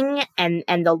aging and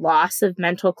the loss of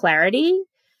mental clarity.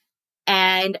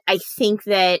 And I think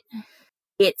that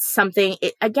it's something,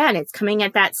 again, it's coming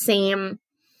at that same,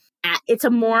 it's a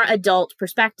more adult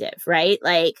perspective, right?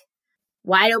 Like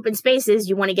wide open spaces,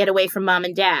 you want to get away from mom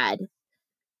and dad.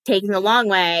 Taking the long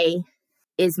way,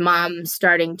 is mom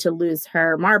starting to lose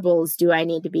her marbles? Do I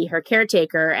need to be her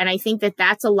caretaker? And I think that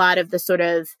that's a lot of the sort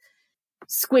of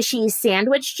squishy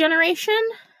sandwich generation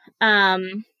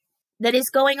that is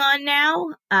going on now.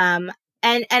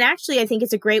 And actually, I think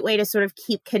it's a great way to sort of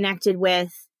keep connected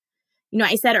with, you know,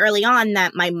 I said early on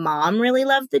that my mom really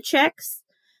loved the Chicks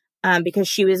because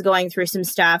she was going through some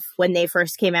stuff when they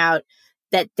first came out,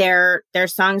 that their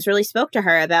songs really spoke to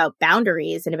her about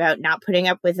boundaries and about not putting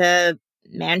up with a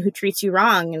man who treats you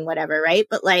wrong and whatever, right?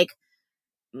 But like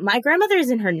my grandmother is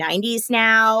in her 90s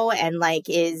now and like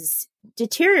is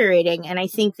deteriorating. And I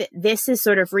think that this is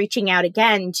sort of reaching out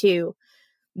again to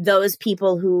those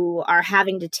people who are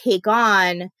having to take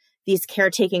on these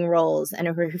caretaking roles and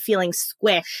who are feeling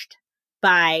squished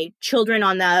by children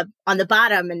on the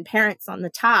bottom and parents on the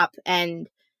top. And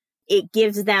it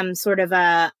gives them sort of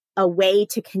a way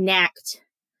to connect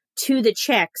to the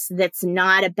Chicks that's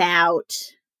not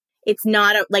about, it's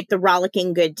not like the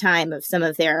rollicking good time of some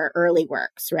of their early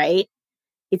works, right?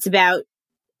 It's about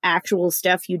actual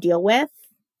stuff you deal with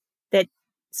that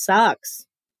sucks,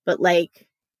 but like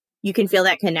you can feel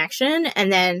that connection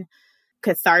and then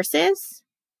catharsis.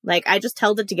 Like I just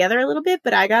held it together a little bit,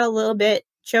 but I got a little bit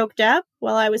choked up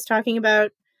while I was talking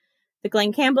about the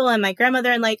Glen Campbell and my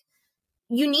grandmother. And like,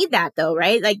 you need that though,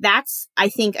 right? Like that's, I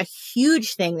think, a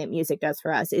huge thing that music does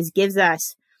for us is gives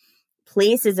us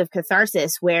places of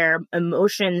catharsis where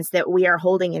emotions that we are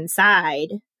holding inside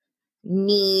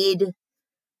need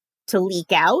to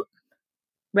leak out,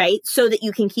 right? So that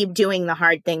you can keep doing the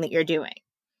hard thing that you're doing.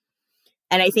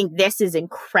 And I think this is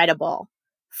incredible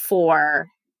for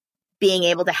being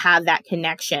able to have that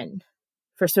connection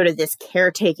for sort of this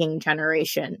caretaking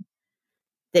generation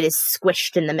that is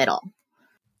squished in the middle.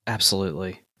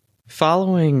 Absolutely.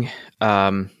 Following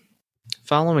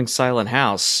following Silent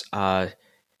House,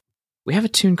 we have a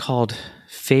tune called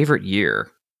Favorite Year.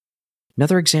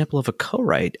 Another example of a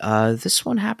co-write. This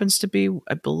one happens to be,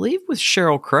 I believe, with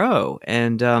Sheryl Crow,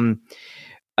 and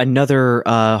another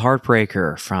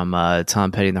heartbreaker from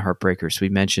Tom Petty and the Heartbreakers. We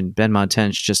mentioned Ben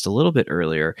Montench just a little bit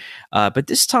earlier, but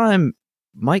this time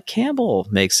Mike Campbell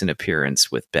makes an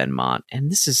appearance with Ben Mont, and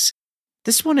this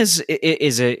one is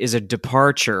a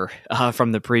departure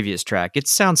from the previous track. It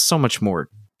sounds so much more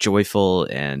joyful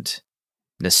and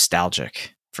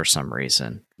nostalgic for some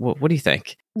reason. What do you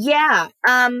think? Yeah,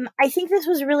 I think this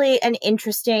was really an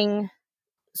interesting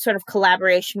sort of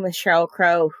collaboration with Sheryl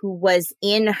Crow, who was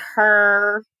in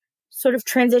her sort of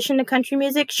transition to country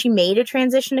music. She made a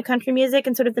transition to country music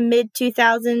in sort of the mid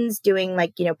 2000s, doing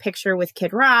like, Picture with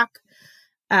Kid Rock,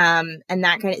 and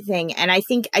that kind of thing. And I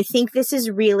think this is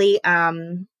really, I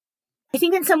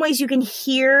think in some ways you can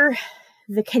hear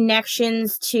the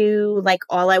connections to like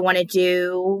All I Want to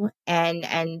Do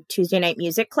and Tuesday Night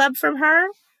Music Club from her,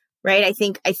 right? I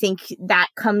think that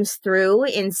comes through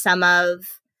in some of,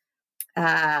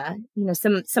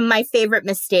 some of my favorite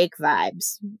Mistake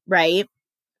vibes, right,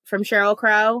 from Sheryl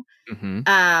Crow. Mm-hmm.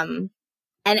 And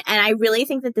I really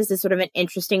think that this is sort of an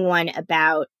interesting one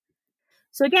about.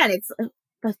 So again,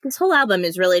 this whole album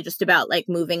is really just about like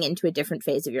moving into a different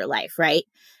phase of your life, right?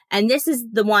 And this is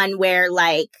the one where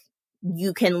like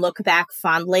you can look back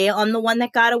fondly on the one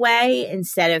that got away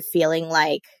instead of feeling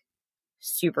like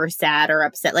super sad or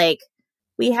upset. Like,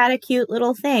 we had a cute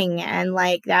little thing and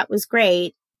like that was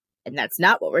great. And that's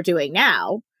not what we're doing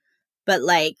now. But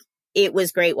like, it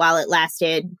was great while it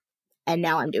lasted. And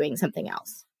now I'm doing something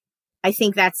else. I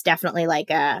think that's definitely like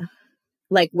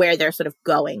where they're sort of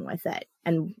going with it.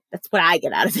 And that's what I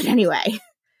get out of it anyway.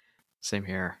 Same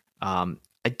here. I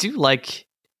do like,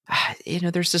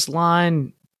 there's this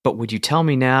line, but would you tell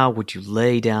me now? Would you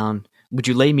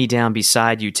lay me down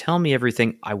beside you? Tell me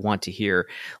everything I want to hear.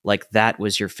 Like that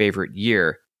was your favorite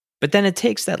year. But then it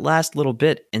takes that last little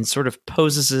bit and sort of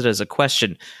poses it as a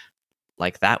question.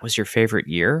 Like that was your favorite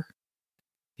year?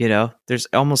 There's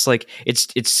almost like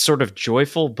it's sort of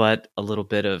joyful, but a little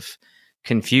bit of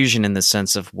confusion in the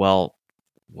sense of, well,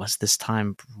 was this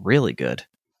time really good?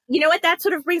 You know what that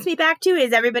sort of brings me back to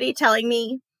is everybody telling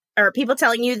me, or people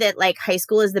telling you that like high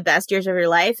school is the best years of your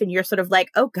life. And you're sort of like,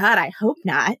 oh God, I hope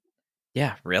not.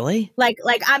 Yeah, really? Like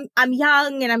I'm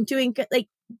young and I'm doing good. Like,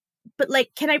 but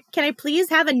like, can I please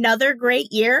have another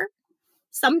great year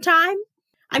sometime?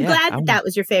 I'm glad that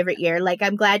was your favorite year. Like,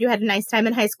 I'm glad you had a nice time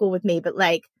in high school with me, but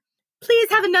like, please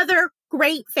have another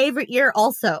great favorite year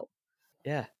also.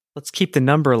 Yeah. Let's keep the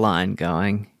number line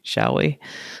going, shall we?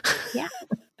 Yeah.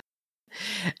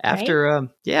 After,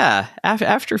 right?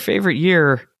 After favorite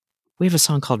year, we have a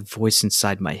song called Voice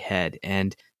Inside My Head.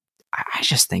 And I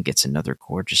just think it's another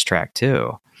gorgeous track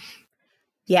too.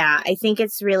 Yeah, I think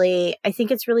it's really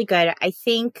good. I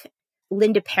think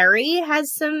Linda Perry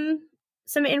has some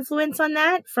influence on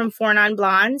that from Four Non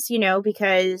Blondes,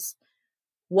 because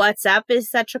What's Up is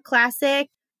such a classic.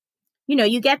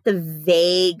 You get the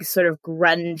vague sort of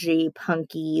grungy,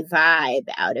 punky vibe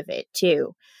out of it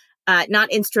too.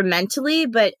 Not instrumentally,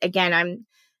 but again, I'm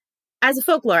as a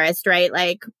folklorist, right?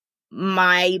 Like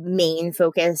my main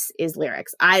focus is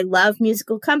lyrics. I love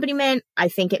musical accompaniment. I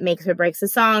think it makes or breaks a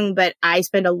song, but I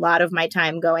spend a lot of my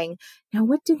time going, now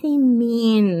what do they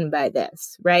mean by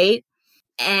this? Right.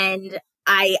 And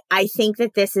I think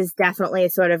that this is definitely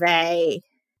sort of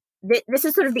this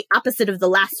is sort of the opposite of the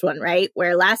last one, right?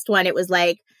 Where last one, it was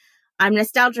like, I'm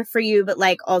nostalgic for you, but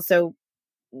like also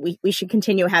we should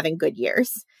continue having good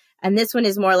years. And this one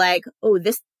is more like, oh,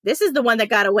 this is the one that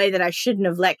got away that I shouldn't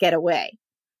have let get away.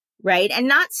 Right. And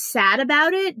not sad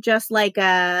about it, just like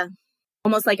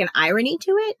almost like an irony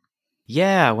to it.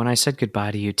 Yeah. When I said goodbye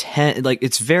to you,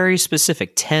 it's very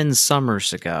specific, 10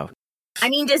 summers ago. I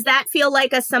mean, does that feel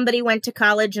like somebody went to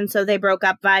college and so they broke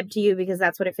up vibe to you? Because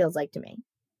that's what it feels like to me.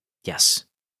 Yes.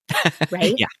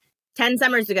 Right? Yeah. 10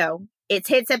 summers ago. It's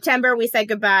hit September. We said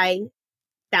goodbye.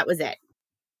 That was it.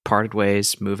 Parted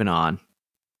ways, moving on.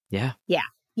 Yeah. Yeah.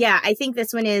 Yeah. I think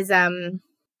this one is,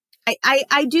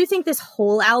 I do think this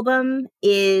whole album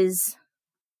is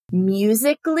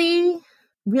musically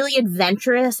really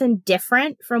adventurous and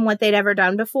different from what they'd ever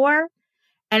done before.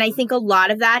 And I think a lot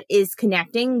of that is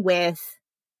connecting with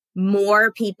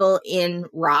more people in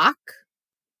rock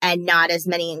and not as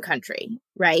many in country,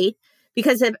 right?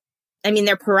 Because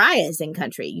they're pariahs in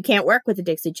country. You can't work with the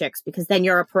Dixie Chicks because then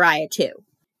you're a pariah too.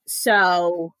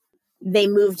 So they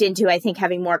moved into, I think,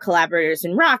 having more collaborators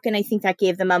in rock. And I think that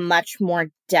gave them a much more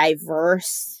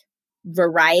diverse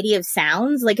variety of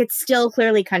sounds. Like it's still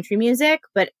clearly country music,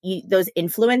 but those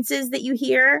influences that you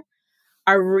hear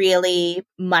are really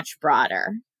much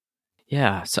broader.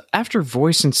 Yeah, so after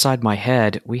Voice Inside My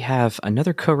Head, we have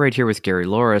another co-write here with Gary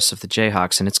Loris of the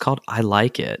Jayhawks, and it's called I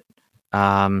Like It.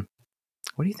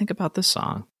 What do you think about this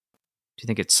song? Do you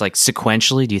think it's like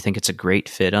sequentially? Do you think it's a great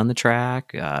fit on the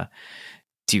track?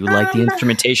 Do you like the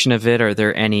instrumentation of it? Are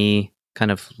there any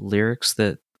kind of lyrics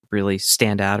that really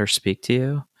stand out or speak to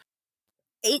you?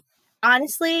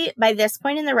 Honestly, by this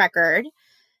point in the record,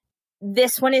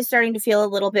 this one is starting to feel a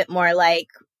little bit more like,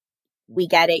 we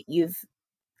get it, you've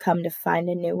come to find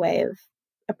a new way of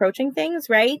approaching things,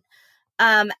 right?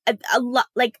 A lot,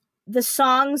 like, the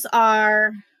songs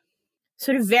are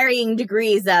sort of varying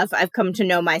degrees of I've come to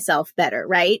know myself better,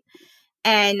 right?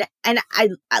 And I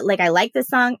like this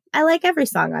song. I like every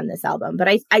song on this album, but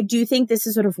I do think this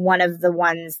is sort of one of the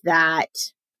ones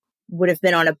that would have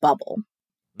been on a bubble.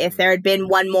 If there had been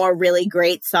one more really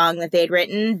great song that they'd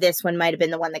written, this one might have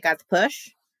been the one that got the push.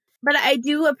 But I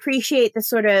do appreciate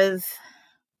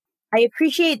I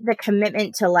appreciate the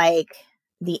commitment to like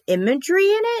the imagery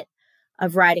in it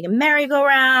of riding a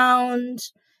merry-go-round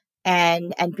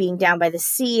and being down by the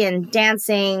sea and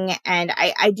dancing. And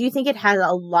I do think it has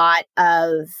a lot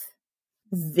of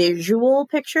visual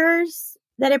pictures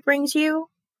that it brings you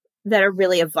that are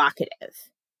really evocative.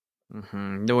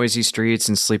 Mm-hmm. Noisy streets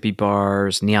and sleepy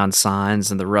bars, neon signs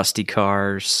and the rusty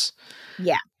cars.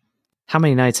 Yeah. How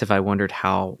many nights have I wondered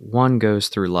how one goes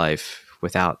through life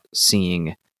without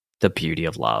seeing the beauty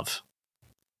of love?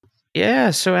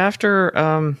 Yeah, so after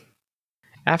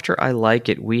I Like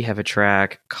It, we have a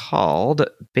track called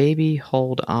Baby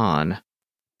Hold On.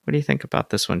 What do you think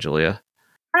about this one, Julia?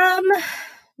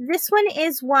 This one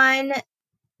is one,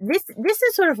 this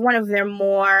is sort of one of their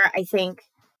more, I think,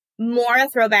 more a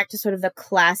throwback to sort of the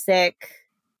classic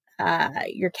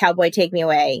Your Cowboy Take Me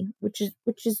Away, which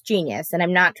is genius. And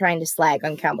I'm not trying to slag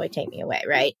on Cowboy Take Me Away,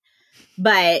 right?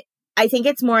 But I think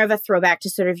it's more of a throwback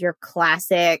to sort of your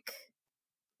classic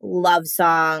love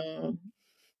song,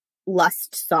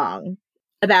 lust song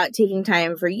about taking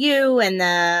time for you and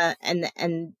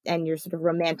your sort of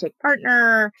romantic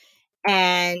partner.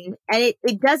 And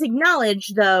it does acknowledge,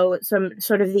 though, some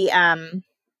sort of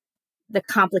the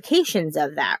complications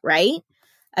of that, right?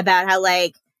 About how,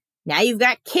 like, now you've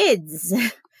got kids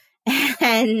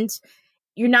and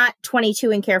you're not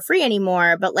 22 and carefree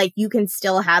anymore, but like you can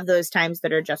still have those times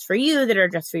that are just for you, that are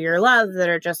just for your love, that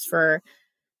are just for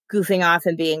goofing off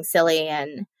and being silly.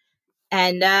 And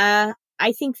I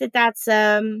think that's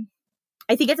I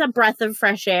think it's a breath of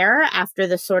fresh air after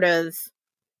the sort of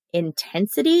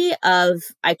intensity of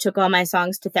I took all my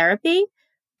songs to therapy,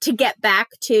 to get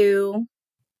back to,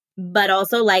 but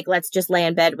also like, let's just lay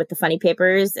in bed with the funny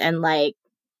papers and like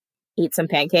eat some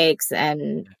pancakes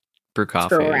and brew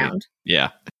coffee around.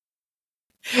 Yeah.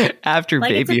 After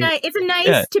like, Baby, it's a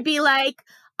nice to be like,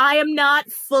 I am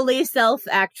not fully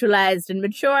self-actualized and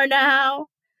mature now.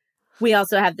 We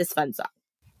also have this fun song.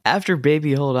 After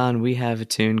Baby Hold On, we have a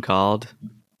tune called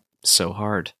So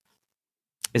Hard.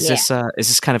 Is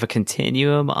this kind of a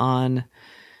continuum on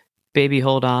Baby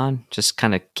Hold On? Just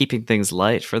kind of keeping things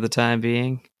light for the time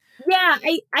being? Yeah,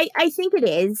 I think it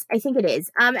is. I think it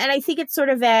is. And I think it's sort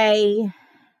of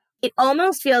it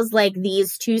almost feels like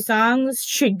these two songs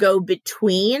should go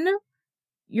between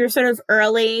your sort of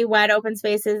early Wide Open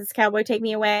Spaces, Cowboy Take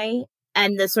Me Away,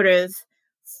 and the sort of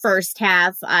first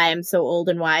half, I'm so old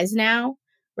and wise now,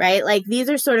 right? Like, these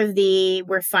are sort of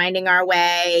we're finding our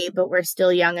way, but we're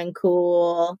still young and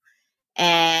cool.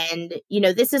 And,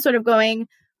 this is sort of going,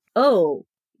 oh,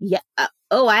 yeah,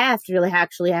 I have to really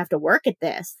actually have to work at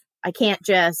this. I can't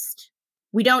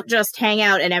we don't just hang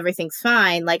out and everything's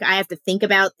fine. Like, I have to think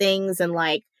about things and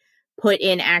like put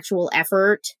in actual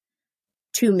effort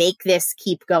to make this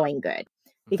keep going good.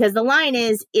 Because the line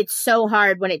is, it's so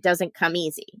hard when it doesn't come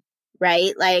easy,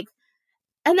 right? Like,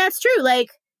 and that's true.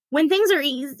 Like, when things are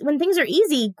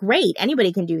easy, great.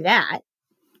 Anybody can do that,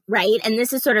 right? And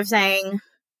this is sort of saying,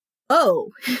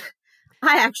 oh,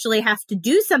 I actually have to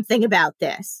do something about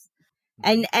this.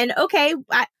 And okay,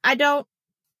 I don't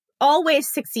always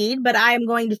succeed, but I am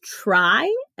going to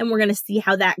try, and we're going to see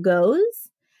how that goes.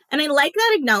 And I like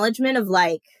that acknowledgement of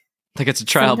like it's a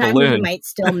trial sometimes balloon. You might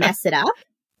still mess it up.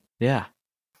 Yeah.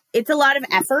 It's a lot of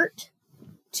effort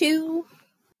to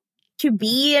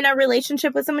be in a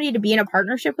relationship with somebody, to be in a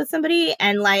partnership with somebody.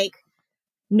 And like,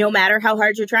 no matter how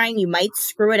hard you're trying, you might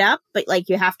screw it up, but like,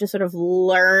 you have to sort of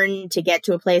learn to get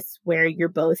to a place where you're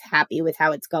both happy with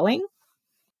how it's going.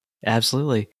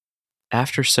 Absolutely.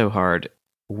 After So Hard,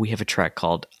 we have a track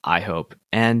called I Hope.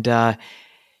 And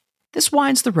this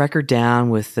winds the record down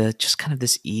with just kind of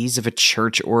this ease of a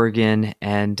church organ.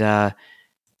 And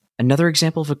another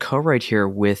example of a co-write here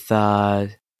with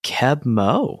Keb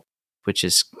Mo, which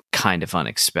is kind of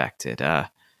unexpected.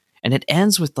 And it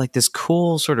ends with like this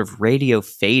cool sort of radio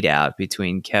fade out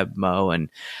between Keb Mo and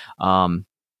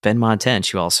Ben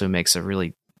Montench, who also makes a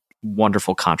really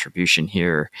wonderful contribution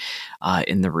here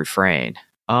in the refrain.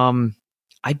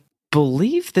 I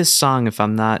believe this song, if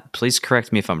I'm not, please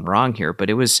correct me if I'm wrong here, but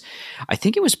I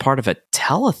think it was part of a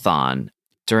telethon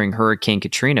during Hurricane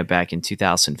Katrina back in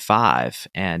 2005.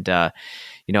 And,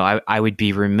 I would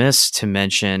be remiss to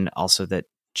mention also that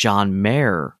John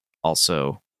Mayer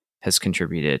also has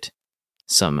contributed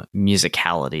some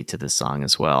musicality to this song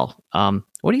as well.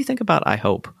 What do you think about I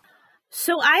Hope?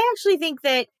 So I actually think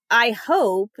that I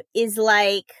Hope is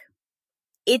like,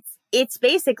 it's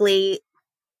basically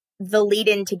the lead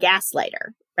into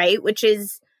Gaslighter, right? Which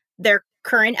is their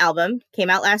current album, came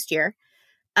out last year.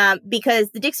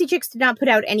 Because the Dixie Chicks did not put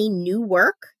out any new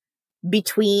work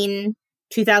between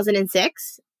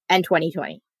 2006 and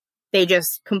 2020. They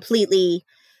just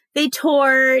they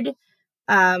toured.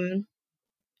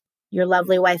 Your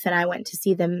lovely wife and I went to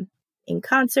see them in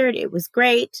concert. It was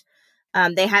great.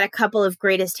 They had a couple of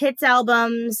greatest hits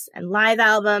albums and live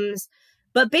albums,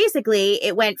 but basically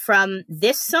it went from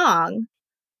this song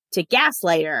to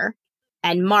Gaslighter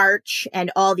and March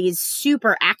and all these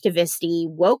super activist-y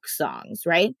woke songs,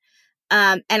 right?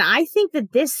 And I think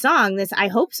that this song, this I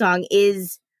Hope song,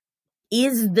 is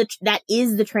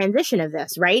the transition of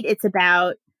this, right? It's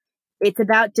about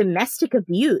domestic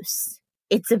abuse.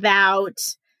 It's about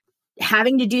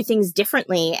having to do things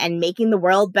differently and making the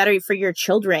world better for your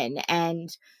children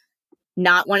and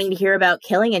not wanting to hear about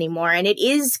killing anymore. And it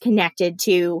is connected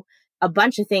to a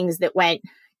bunch of things that went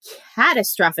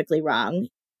catastrophically wrong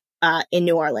in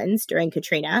New Orleans during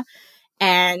Katrina,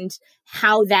 and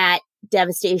how that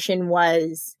devastation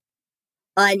was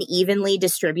unevenly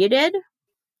distributed.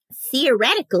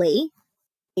 Theoretically,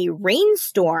 a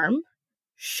rainstorm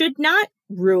should not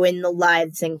ruin the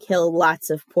lives and kill lots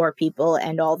of poor people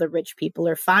and all the rich people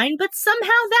are fine, but somehow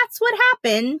that's what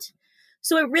happened.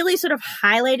 So it really sort of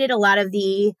highlighted a lot of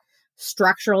the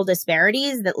structural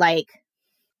disparities that like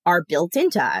are built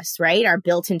into us, right? Are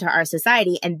built into our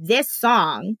society. And this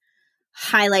song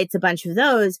highlights a bunch of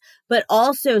those, but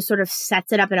also sort of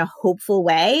sets it up in a hopeful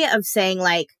way of saying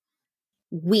like,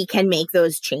 we can make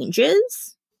those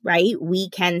changes, right? We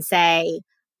can say,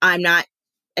 I'm not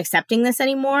accepting this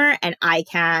anymore, and I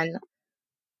can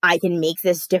make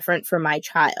this different for my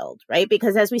child, right?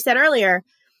 Because as we said earlier,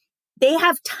 they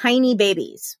have tiny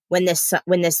babies when this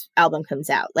album comes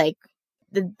out. Like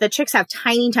the Chicks have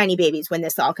tiny babies when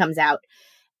this all comes out,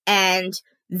 and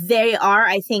they are,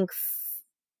 I think,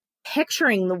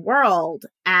 picturing the world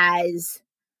as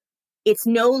it's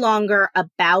no longer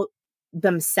about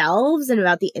themselves and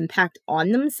about the impact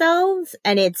on themselves,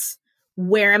 and it's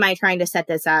where am I trying to set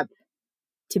this up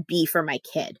to be for my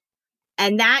kid?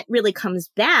 And that really comes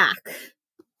back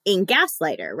in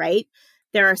Gaslighter, right?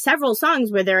 There are several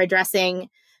songs where they're addressing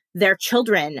their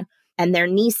children and their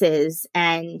nieces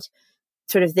and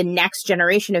sort of the next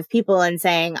generation of people and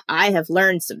saying, I have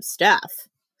learned some stuff.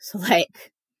 So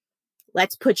like,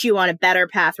 let's put you on a better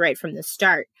path right from the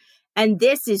start. And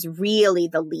this is really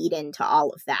the lead into all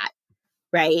of that,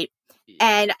 right?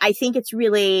 And I think it's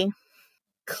really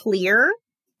clear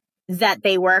that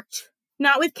they worked,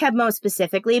 not with Keb Mo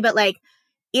specifically, but like,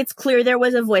 it's clear there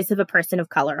was a voice of a person of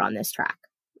color on this track,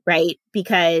 right?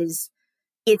 Because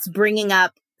it's bringing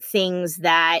up things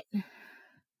that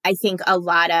I think a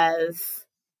lot of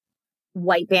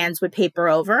white bands would paper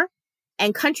over.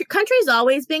 And country's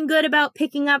always been good about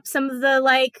picking up some of the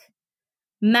like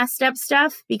messed up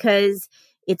stuff because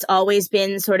it's always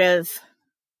been sort of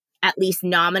at least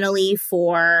nominally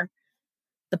for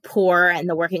the poor and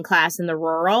the working class and the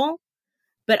rural.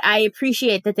 But I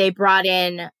appreciate that they brought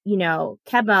in, you know,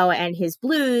 Keb Mo and his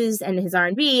blues and his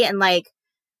R&B and like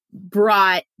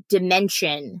brought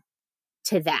dimension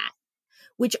to that,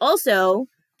 which also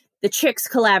the Chicks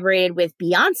collaborated with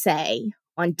Beyonce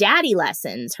on Daddy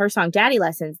Lessons, her song Daddy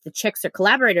Lessons. The Chicks are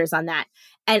collaborators on that.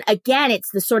 And again, it's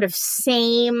the sort of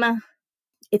same,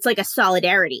 it's like a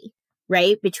solidarity,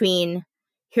 right? Between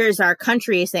here's our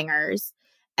country singers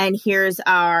and here's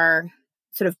our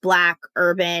sort of Black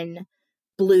urban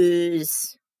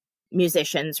blues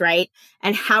musicians, right?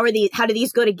 And how do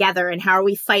these go together, and how are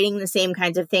we fighting the same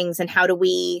kinds of things, and how do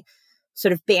we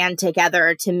sort of band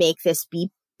together to make this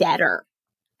be better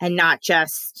and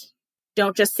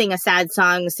don't just sing a sad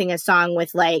song, sing a song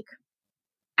with like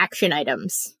action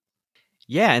items.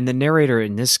 Yeah, and the narrator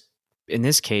in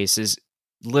this case is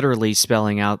literally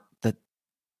spelling out that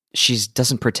she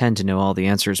doesn't pretend to know all the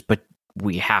answers, but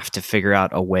we have to figure out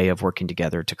a way of working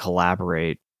together to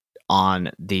collaborate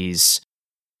on these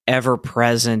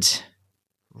ever-present,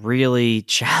 really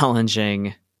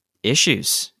challenging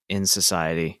issues in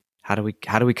society. How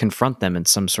do we confront them in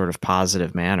some sort of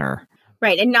positive manner?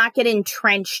 Right, and not get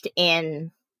entrenched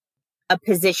in a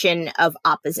position of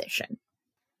opposition.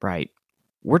 Right.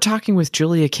 We're talking with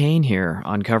Julia Cain here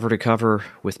on Cover to Cover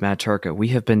with Matt Tarka. We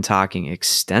have been talking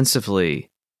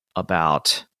extensively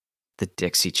about the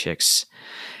Dixie Chicks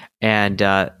and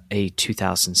a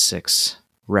 2006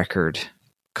 record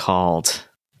called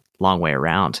Long Way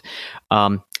Around.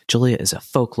 Julia is a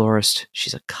folklorist.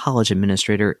 She's a college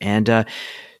administrator. And I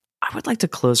would like to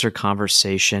close our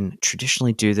conversation,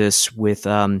 traditionally do this with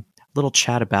a little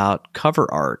chat about cover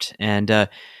art. And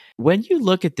when you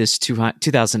look at this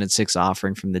 2006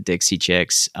 offering from the Dixie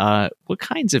Chicks, what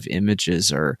kinds of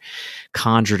images are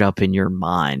conjured up in your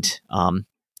mind?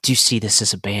 Do you see this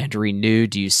as a band renewed?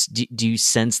 Do you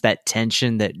sense that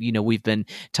tension that we've been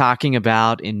talking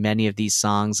about in many of these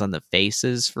songs on the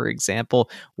faces, for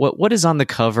example? What is on the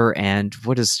cover, and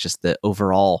what is just the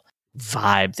overall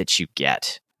vibe that you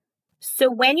get?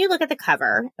 So when you look at the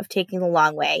cover of Taking the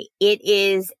Long Way, it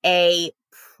is a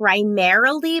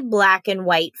primarily black and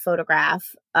white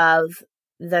photograph of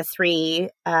the three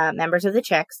members of the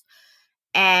Chicks,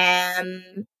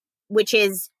 and which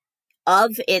is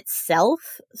of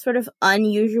itself sort of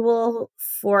unusual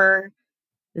for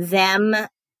them,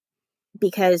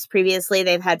 because previously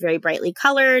they've had very brightly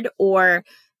colored, or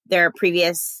their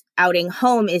previous outing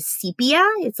home is sepia.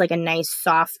 It's like a nice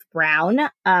soft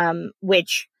brown,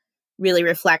 which really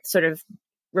reflected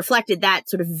that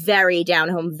sort of very down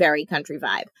home, very country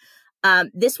vibe.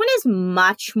 This one is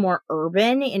much more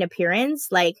urban in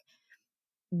appearance. Like,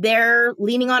 they're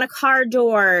leaning on a car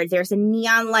door. There's a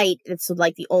neon light that's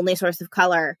like the only source of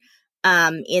color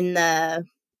on the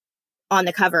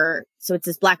cover. So it's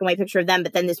this black and white picture of them,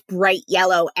 but then this bright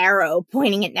yellow arrow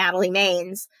pointing at Natalie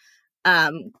Maines,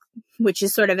 which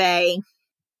is sort of it's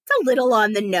a little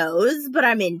on the nose, but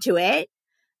I'm into it.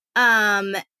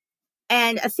 And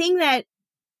a thing that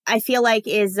I feel like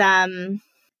is,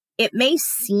 it may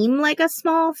seem like a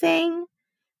small thing,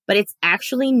 but it's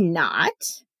actually not.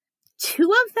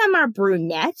 Two of them are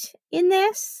brunette in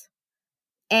this,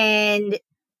 and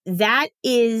that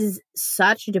is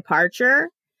such a departure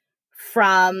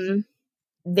from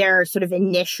their sort of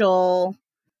initial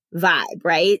vibe,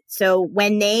 right? So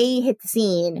when they hit the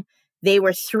scene, they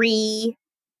were three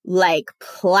like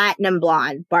platinum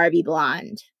blonde, Barbie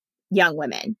blonde young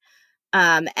women.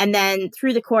 And then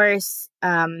through the course,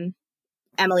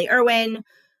 Emily Irwin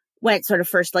went sort of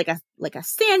first like a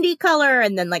sandy color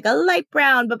and then like a light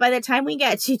brown. But by the time we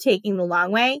get to Taking the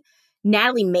Long Way,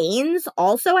 Natalie Maines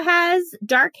also has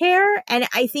dark hair. And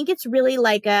I think it's really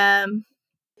like a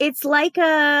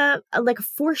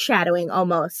foreshadowing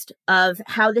almost of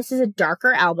how this is a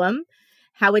darker album,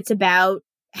 how it's about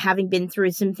having been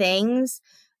through some things.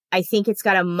 I think it's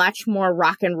got a much more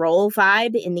rock and roll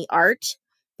vibe in the art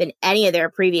than any of their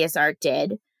previous art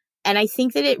did. And I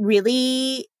think that it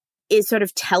really is sort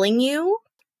of telling you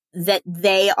that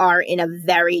they are in a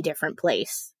very different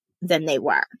place than they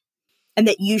were, and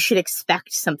that you should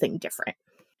expect something different.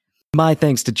 My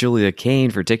thanks to Julia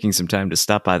Cain for taking some time to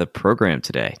stop by the program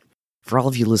today. For all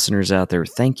of you listeners out there,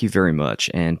 thank you very much.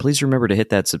 And please remember to hit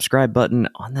that subscribe button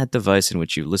on that device in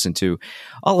which you listen to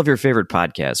all of your favorite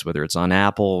podcasts, whether it's on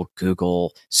Apple,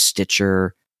 Google,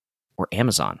 Stitcher, or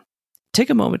Amazon. Take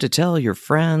a moment to tell your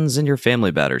friends and your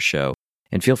family about our show,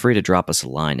 and feel free to drop us a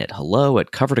line at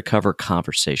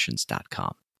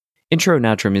hello@covertocoverconversations.com. Intro and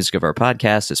outro music of our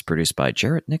podcast is produced by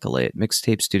Jarrett Nicolay at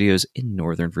Mixtape Studios in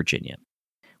Northern Virginia.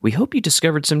 We hope you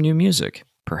discovered some new music,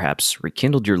 perhaps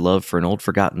rekindled your love for an old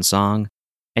forgotten song,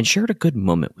 and shared a good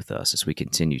moment with us as we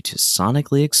continue to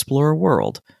sonically explore a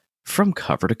world from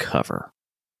cover to cover.